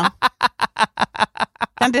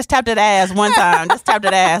 I just tapped that ass one time.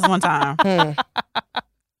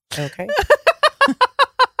 Okay.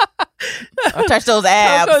 Or touch those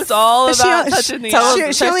abs. Coco's all about touching the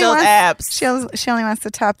abs. She only those abs. She only wants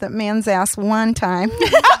to tap that man's ass one time. No,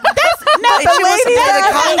 she wants to play the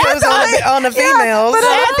congos on the females. But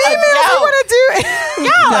on the females, I want to do it.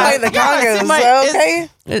 Play the congos,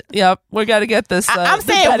 okay? Yep, we got to get this. I'm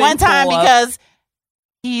saying one time because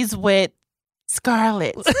he's with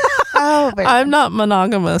Scarlett. I'm not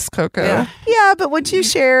monogamous, Coco. Yeah, but would you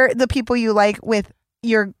share the people you like with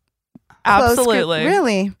your close group. Absolutely.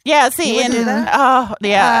 Really? Yeah, see, would and do that? oh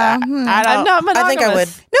yeah, I don't, I'm not monogamous. I think I would.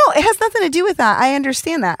 No, it has nothing to do with that. I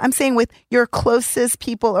understand that. I'm saying with your closest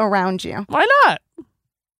people around you. Why not?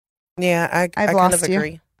 Yeah, I kind lost of you.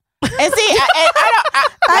 agree. And see, I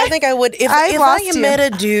I think I would if I've I lost you. met a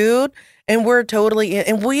dude and we're totally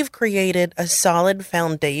and we've created a solid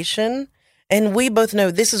foundation and we both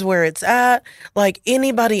know this is where it's at. Like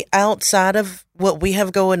anybody outside of what we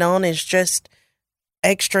have going on is just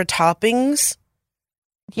extra toppings.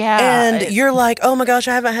 yeah, And you're like, oh my gosh,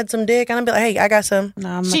 I haven't had some dick. And I'll be like, hey, I got some. No,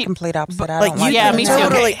 I'm She- the complete opposite. I like, don't like you Yeah, that. me too.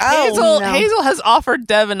 totally. Oh, no. Hazel has offered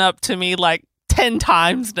Devin up to me like 10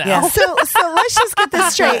 times now. Yeah. So let's just get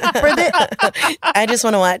this straight. For the, I just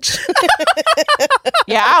want to watch.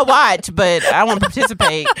 yeah, I watch, but I want to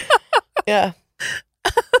participate. Yeah,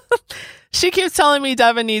 She keeps telling me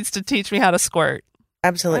Devin needs to teach me how to squirt.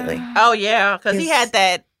 absolutely. Oh yeah, because he had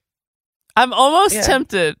that. I'm almost Yeah.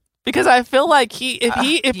 tempted because I feel like if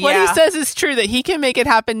what he yeah. says is true, that he can make it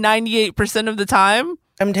happen 98% of the time.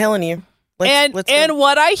 I'm telling you. And go.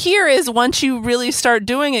 what I hear is once you really start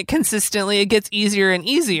doing it consistently, it gets easier and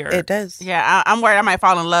easier. It does. Yeah, I'm worried I might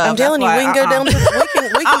fall in love. I'm telling you, That's we why- can go down. We can go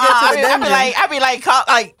to the I dungeon. be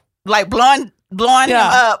like blowing him Yeah.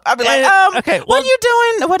 up. I'd be like, okay, what well, are you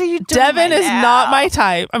doing? What are you doing? Devin right is now? not my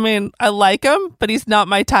type. I mean, I like him, but he's not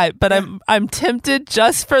my type. But I'm tempted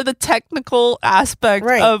just for the technical aspect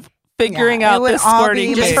Right. of figuring Yeah, it out would this all squirting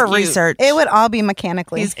be Just thing. for cute. research. it would all be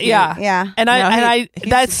mechanically. He's cute. Yeah. Yeah. And No, I he's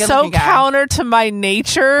that's a so good-looking guy. counter to my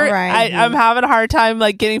nature. Right. I'm having a hard time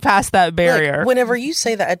like getting past that barrier. Look, whenever you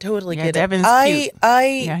say that, I totally Yeah, get Devin's it. cute.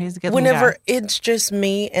 Yeah, he's a good Whenever guy. it's just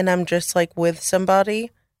me and I'm just like with somebody,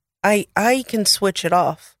 I can switch it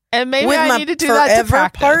off. And maybe with I my need to do that to forever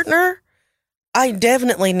practice. partner, I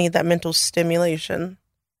definitely need that mental stimulation.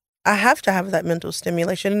 I have to have that mental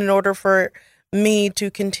stimulation in order for me to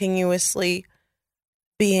continuously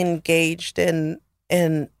be engaged and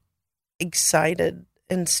excited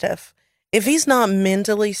and stuff. If he's not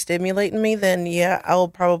mentally stimulating me, then yeah, I'll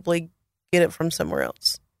probably get it from somewhere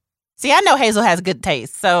else. See, I know Hazel has good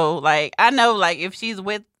taste, so like I know like if she's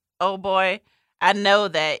with old boy, I know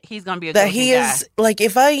that he's gonna be a That good he guy. is like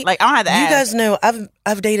if I Like I don't have to you ask. guys know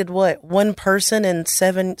I've dated what, one person in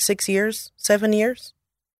 7 years.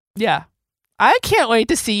 Yeah. I can't wait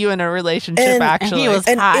to see you in a relationship, And- actually. and he was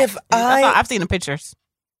And hot. if I've seen the pictures.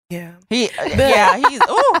 Yeah. He's he's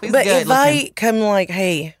good But if looking. I come like,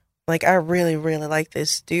 hey, like I really, really like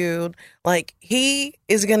this dude, like he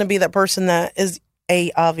is gonna be that person that is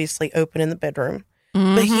obviously open in the bedroom. But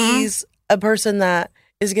Mhm. he's a person that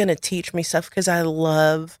is gonna teach me stuff because I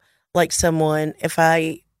love like someone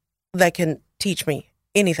that can teach me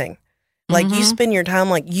anything. Like you Mhm. spend your time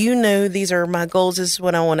like, you know, these are my goals, this is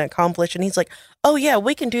what I want to accomplish. And he's like, oh yeah,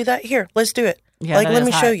 we can do that. Here, let's do it. Yeah, like, that let is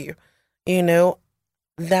me hot. show you. You know,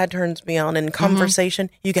 that turns me on. In conversation,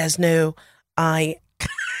 you guys know I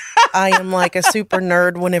am like a super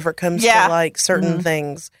nerd whenever it comes Yeah. to like certain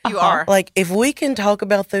things. You are. Like if we can talk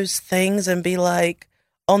about those things and be like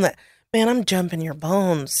on that, man, I'm jumping your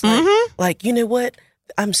bones. Like, Mhm. like, you know what?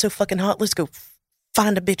 I'm so fucking hot. Let's go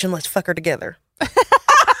find a bitch and let's fuck her together.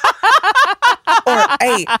 Or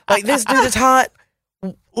hey, like this dude is hot.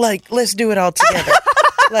 Like let's do it all together.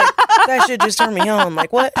 Like that should just turn me on.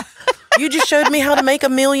 Like what? You just showed me how to make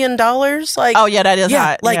 $1 million. Like Oh yeah, that is yeah,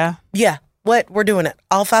 hot. like yeah. yeah. What? We're doing it.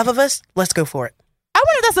 All 5 of us. Let's go for it. I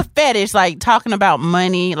wonder if that's a fetish, like talking about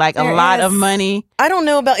money, like a There lot is. of money. I don't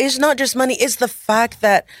know about. It's not just money. It's the fact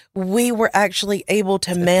that we were actually able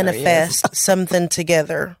to manifest something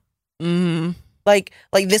together. Mm-hmm. Like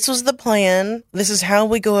this was the plan. This is how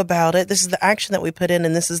we go about it. This is the action that we put in,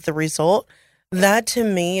 and this is the result. That to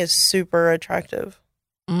me is super attractive,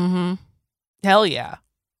 Mm-hmm. Hell yeah.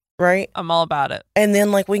 right? I'm all about it. And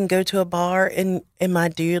then like we can go to a bar and my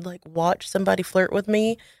dude like watch somebody flirt with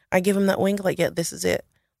me. I give him that wink, like, yeah, this is it.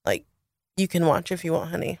 Like you can watch if you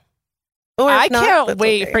want, honey. Or if I not, can't that's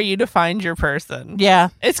wait okay. for you to find your person. Yeah,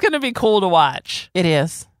 It's going to be cool to watch. it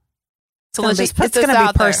is. So let's just put it's this gonna be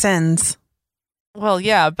out there. persons. Well,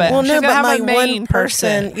 yeah, but Well, she's no, going to but have a my one main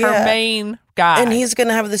person, person, yeah. her main guy. And he's going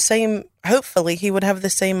to have the same, hopefully he would have the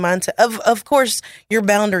same mindset. Of course, your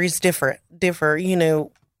boundaries differ, you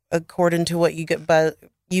know, according to what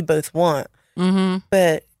you both want. Mm-hmm.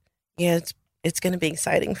 But yeah, it's going to be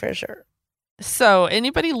exciting for sure. So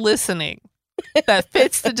anybody listening that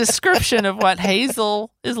fits the description of what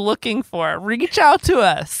Hazel is looking for, reach out to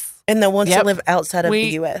us. And that wants Yep. to live outside of We- the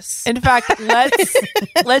U.S. In fact,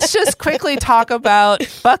 let's just quickly talk about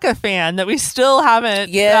Fuck a Fan that we still haven't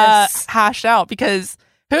Yes. hashed out, because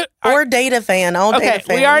Or date a fan. I'll date a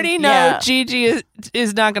fan. we already know Yeah. Gigi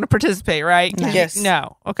is not going to participate, right? No. Yes.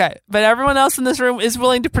 No. Okay. But everyone else in this room is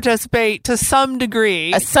willing to participate to some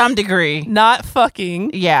degree. Some degree. Not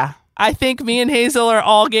fucking. Yeah. I think me and Hazel are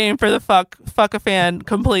all game for the fuck a fan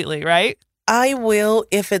completely, right? I will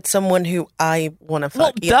if it's someone who I want to fuck.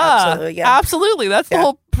 Well, Yeah, duh. absolutely. Yeah. Absolutely. That's the Yeah.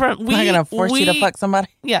 whole. I'm not gonna force you to fuck somebody.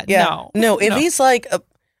 Yeah. Yeah. No. If he's like,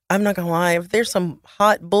 I'm not gonna lie. If there's some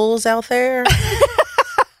hot bulls out there,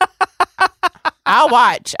 I'll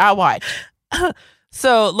watch.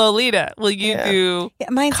 So Lolita, will you do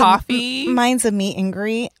mine's coffee? Mine's a meet and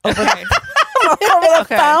greet over Okay. the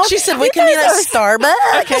Okay. phone. she said we can meet at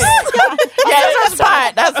Starbucks. Okay. Yeah, that's a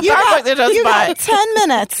spot. That's a Starbucks. There's a You got spot. 10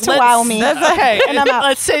 minutes to Let's- wow me. Okay, And I'm out.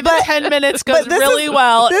 let's say the But- 10 minutes goes but this really is-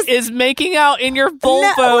 well. this- Is making out in your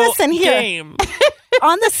Volvo listen here. game.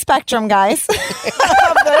 On the spectrum, guys, of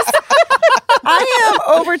this, I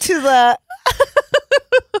am over to the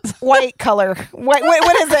white color. What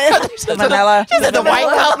is it? Vanilla. The white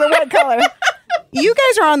color. The white color. You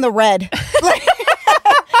guys are on the red.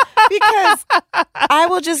 Because I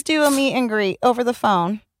will just do a meet and greet over the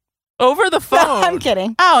phone. Over the phone. No, I'm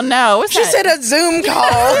kidding. Oh no! What's She that? said a Zoom call.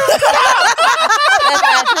 That's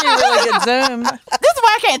actually a really good Zoom. This is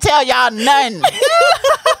why I can't tell y'all nothing.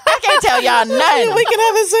 I can't tell y'all nothing. We can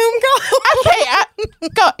have a Zoom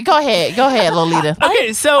call. Go ahead, Lolita.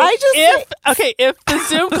 Okay, so I just if the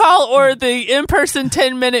Zoom call or the in-person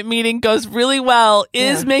 10-minute meeting goes really well,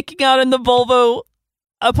 is making out in the Volvo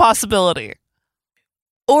a possibility?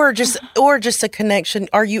 Or just a connection.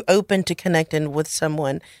 Are you open to connecting with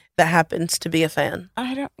someone that happens to be a fan?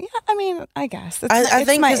 I don't. Yeah, I mean, I guess. It's I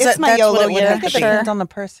think my, 'cause it's my that's YOLO what it would year. have to It be. depends on the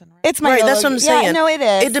person, right? It's my Right, YOLO that's what I'm year. saying. Yeah, no, it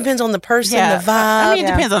is. It depends on the person, Yeah. the vibe. I mean, it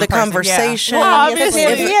depends on the the person, conversation. yeah. Well, obviously,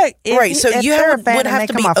 right. So if you they're a fan would and have they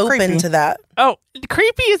to come be off open creepy. to that. Oh,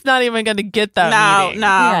 creepy is not even going to get that No, meeting. no.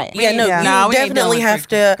 Right. Yeah, no, Yeah. you No, we ain't definitely dealing with have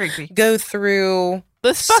to creepy. go through.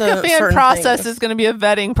 This fuck a fan certain process things. is going to be a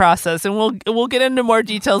vetting process, and we'll get into more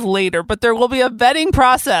details later. But there will be a vetting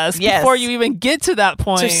process Yes. before you even get to that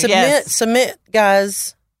point. So Yes. submit,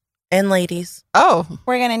 guys and ladies. Oh,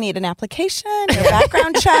 We're gonna need an application, your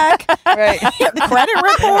background check, Right. your credit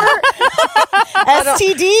report,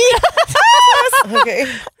 STD. Okay.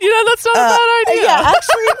 That's not a bad idea. Yeah,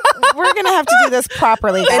 actually, we're gonna have to do this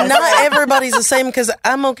properly, guys. And not everybody's the same because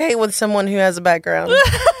I'm okay with someone who has a background.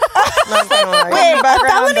 Not gonna lie. Wait, background,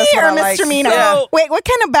 felony that's what or I like. misdemeanor? Yeah. Wait, what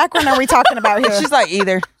kind of background are we talking about here? She's like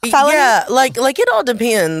either. felony? Yeah, like it all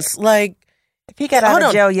depends. Like If he got out Hold of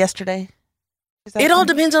on. jail yesterday, is that it all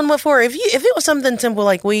something? depends on what for. If it was something simple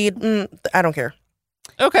like weed, I don't care.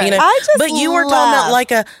 Okay. You know, I just but you were talking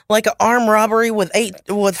about like a armed robbery with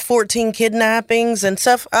 14 kidnappings and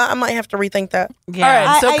stuff. I might have to rethink that. yeah. All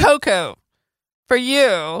right. So I- Coco, for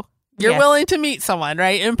you're Yes. willing to meet someone,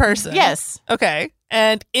 right, in person? Yes. Okay.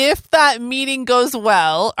 And if that meeting goes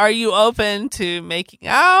well, are you open to making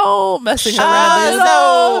out, messing around?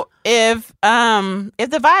 So if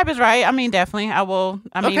the vibe is right, I mean, definitely, I will.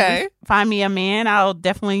 I mean, Okay. find me a man. I'll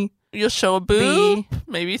definitely. You'll show a boob,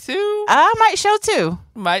 maybe two. I might show two.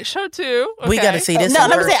 Might show two. We Okay. got to see this. No, in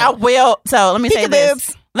let me say I person. will. So let me say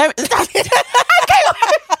this. Peekaboops. Let me,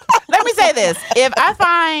 let me say this. If I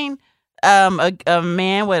find a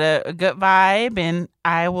man with a good vibe, and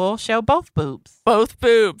I will show both boobs. Both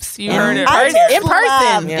boobs. You And- heard it I right just here. in person.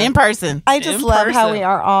 love- Yeah. In person. I just in love how person. we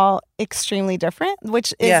are all extremely different,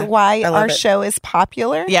 which is Yeah, why I love our it. show is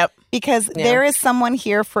popular. Yep. Because Yeah. there is someone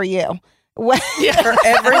here for you. For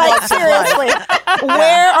every Like walk of life. seriously,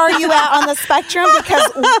 where are you at on the spectrum? Because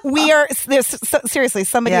we are. Seriously,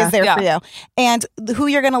 somebody Yeah. is there for you, and who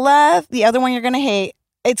you're gonna love, the other one you're gonna hate.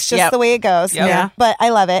 It's just Yep. the way it goes. Yep. Yeah. But I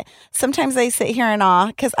love it. Sometimes I sit here in awe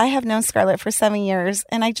because I have known Scarlett for 7 years,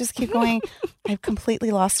 and I just keep going. I've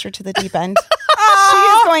completely lost her to the deep end. She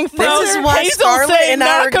is going further. This is why Hazel's Scarlett saying and I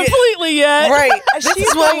not are get- completely yet. Right. This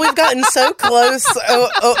is why we've gotten so close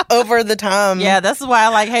over the time. Yeah, this is why I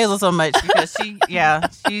like Hazel so much because she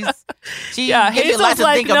gives you a lot Hazel's to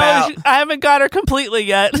like, think no, about. I haven't got her completely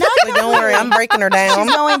yet. But don't worry, I'm breaking her down.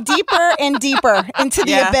 She's going deeper and deeper into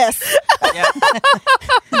the Yeah. abyss. Yeah.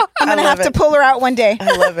 I'm I gonna love have to it. pull her out one day.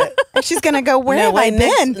 I love it. And she's gonna go, where No, have wait, I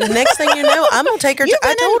been? Next thing you know, I'm gonna take her. You've I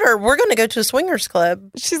been told her we're gonna go to a swingers club.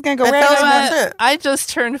 She's gonna go, I where have thought I about been? it. I just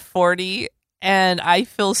turned 40 and I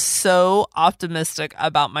feel so optimistic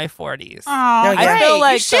about my 40s. Oh, I great. feel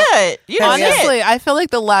like you should. You Hell yeah. Honestly, I feel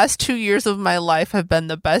like the last 2 years of my life have been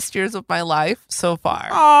the best years of my life so far.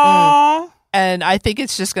 Oh. And I think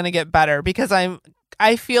it's just going to get better because I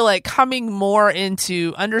I feel like coming more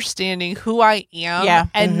into understanding who I am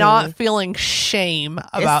and not feeling shame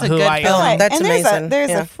about who I am. Right. That's and amazing. There's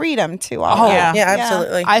Yeah. a freedom to all that. Yeah,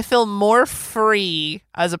 absolutely. I feel more free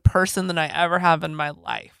as a person than I ever have in my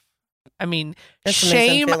life. I mean, That's an amazing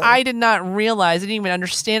shame, feeling. I did not realize, I didn't even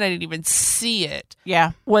understand, I didn't even see it,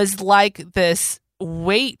 Yeah. was like this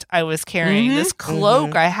weight I was carrying, this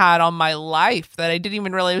cloak I had on my life that I didn't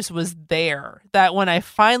even realize was there. That when I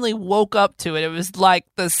finally woke up to it, it was like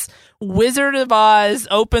this Wizard of Oz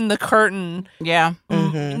opened the curtain. Yeah.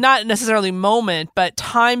 Not necessarily moment, but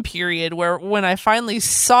time period where when I finally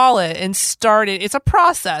saw it and started, it's a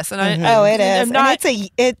process. And It is. I'm not, and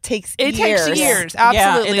it takes it years. takes years. Yeah,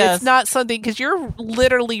 Absolutely. it does. It's not something because you're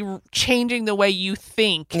literally changing the way you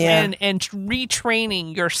think and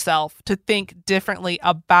retraining yourself to think differently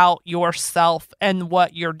about yourself and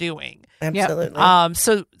what you're doing. Absolutely.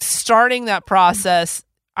 So starting that process,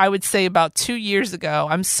 I would say about 2 years ago.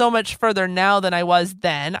 I'm so much further now than I was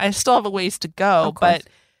then. I still have a ways to go, but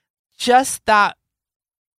just that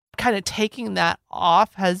kind of taking that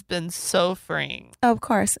off has been so freeing. Of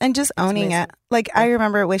course. And just owning amazing. it. Like, I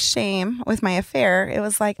remember with shame, with my affair, it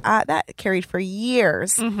was like, that carried for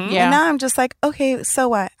years. Yeah. And now I'm just like, okay, so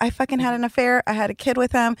what? I fucking had an affair. I had a kid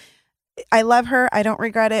with him. I love her. I don't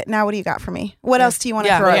regret it. Now what do you got for me? What else do you want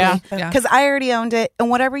to throw at me? Yeah. Because I already owned it. And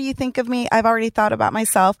whatever you think of me, I've already thought about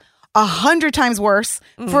myself 100 times worse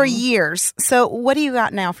for years. So what do you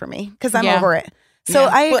got now for me? Because I'm over it. So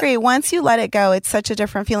I agree. Once you let it go, it's such a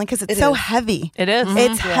different feeling because it's so heavy. It is.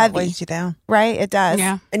 It's heavy, Weighs you down. right? It does.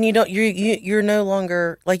 Yeah. And you don't you're no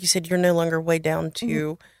longer, like you said, you're no longer weighed down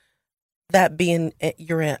to that being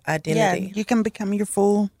your Yeah, identity. you can become your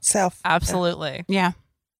full self. Absolutely. Yeah.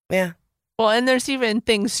 Yeah. Well, and there's even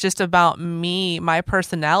things just about me, my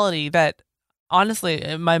personality that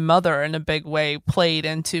honestly, my mother in a big way played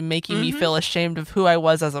into making me feel ashamed of who I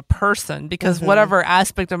was as a person because whatever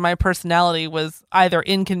aspect of my personality was either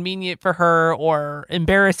inconvenient for her or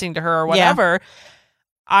embarrassing to her or whatever,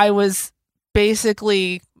 I was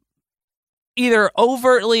basically either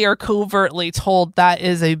overtly or covertly told that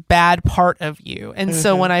is a bad part of you. And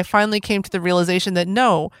so when I finally came to the realization that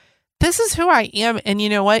no, this is who I am. And you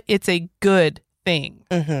know what? It's a good thing.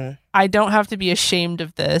 Mm-hmm. I don't have to be ashamed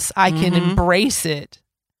of this. I can embrace it.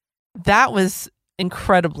 That was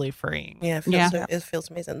incredibly freeing. Yeah, it feels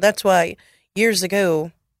amazing. That's why years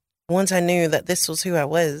ago, once I knew that this was who I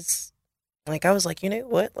was, like I was like, you know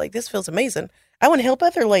what? Like this feels amazing. I want to help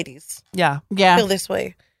other ladies Yeah. Yeah. feel this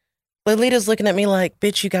way. Lolita's looking at me like,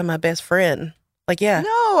 bitch, you got my best friend. Like, yeah.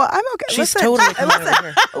 No, I'm okay. She's Listen, totally coming over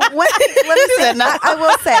here. let me say, I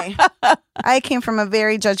will say, I came from a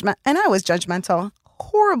very and I was judgmental,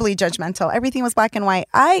 horribly judgmental. Everything was black and white.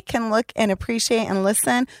 I can look and appreciate and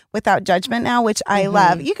listen without judgment now, which I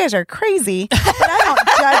love. You guys are crazy, but I don't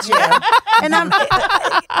judge you, and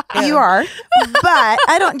you are, but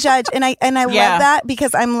I don't judge, and I love that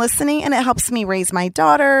because I'm listening, and it helps me raise my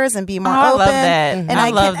daughters and be more open. I love that. And I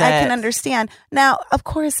love that. I can understand. Now, of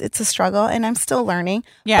course, it's a struggle, and I'm still learning.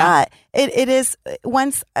 Yeah. But it is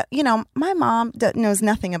once, my mom knows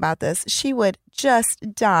nothing about this. She would just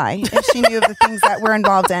die if she knew of the things that we're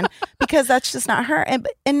involved in because that's just not her.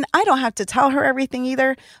 And I don't have to tell her everything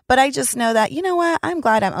either, but I just know that, you know what? I'm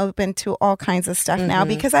glad I'm open to all kinds of stuff now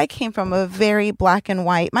because I came from a very black and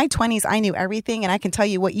white. My 20s, I knew everything and I can tell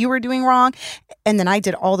you what you were doing wrong. And then I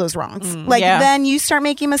did all those wrongs. Then you start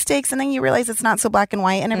making mistakes and then you realize it's not so black and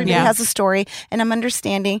white and everybody has a story and I'm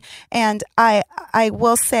understanding. And I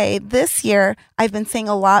will say this year, I've been saying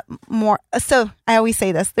a lot more. So I always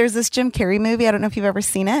say this. There's this Jim Carrey movie. I don't know if you've ever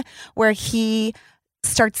seen it, where he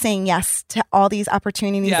starts saying yes to all these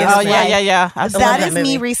opportunities. Yeah. Oh, yeah. That is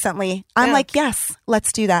me recently. I'm like, yes,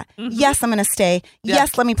 let's do that. Yes, I'm going to stay.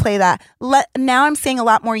 Yes, let me play that. Now I'm saying a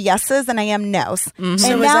lot more yeses than I am nos. So And is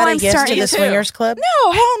now that a I'm yes starting to the swingers club?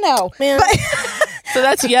 No, hell no. Man. But, So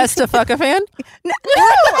that's yes to fuck a fan?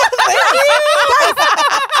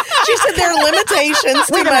 She said there are limitations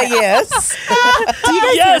to my yes. do you guys hear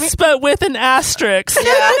me? Yes, but with an asterisk.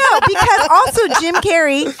 No, because also Jim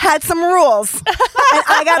Carrey had some rules, and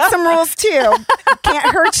I got some rules too. Can't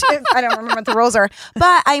hurt you. I don't remember what the rules are,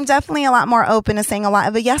 but I'm definitely a lot more open to saying a lot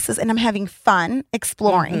of the yeses, and I'm having fun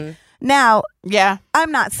exploring. Now,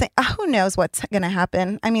 I'm not saying who knows what's going to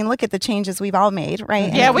happen. I mean, look at the changes we've all made,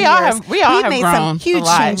 right? Yeah, in we all years. have We've made grown some huge a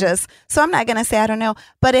lot. changes. So I'm not going to say I don't know,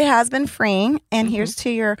 but it has been freeing. And here's to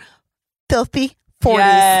your filthy 40s.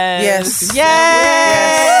 Yes. Yay!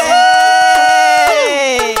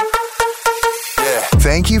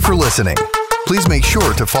 Thank you for listening. please make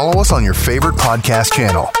sure to follow us on your favorite podcast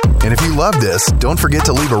channel. And if you love this, don't forget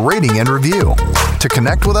to leave a rating and review. To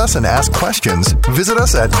connect with us and ask questions, visit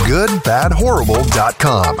us at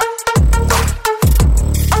goodbadhorrible.com.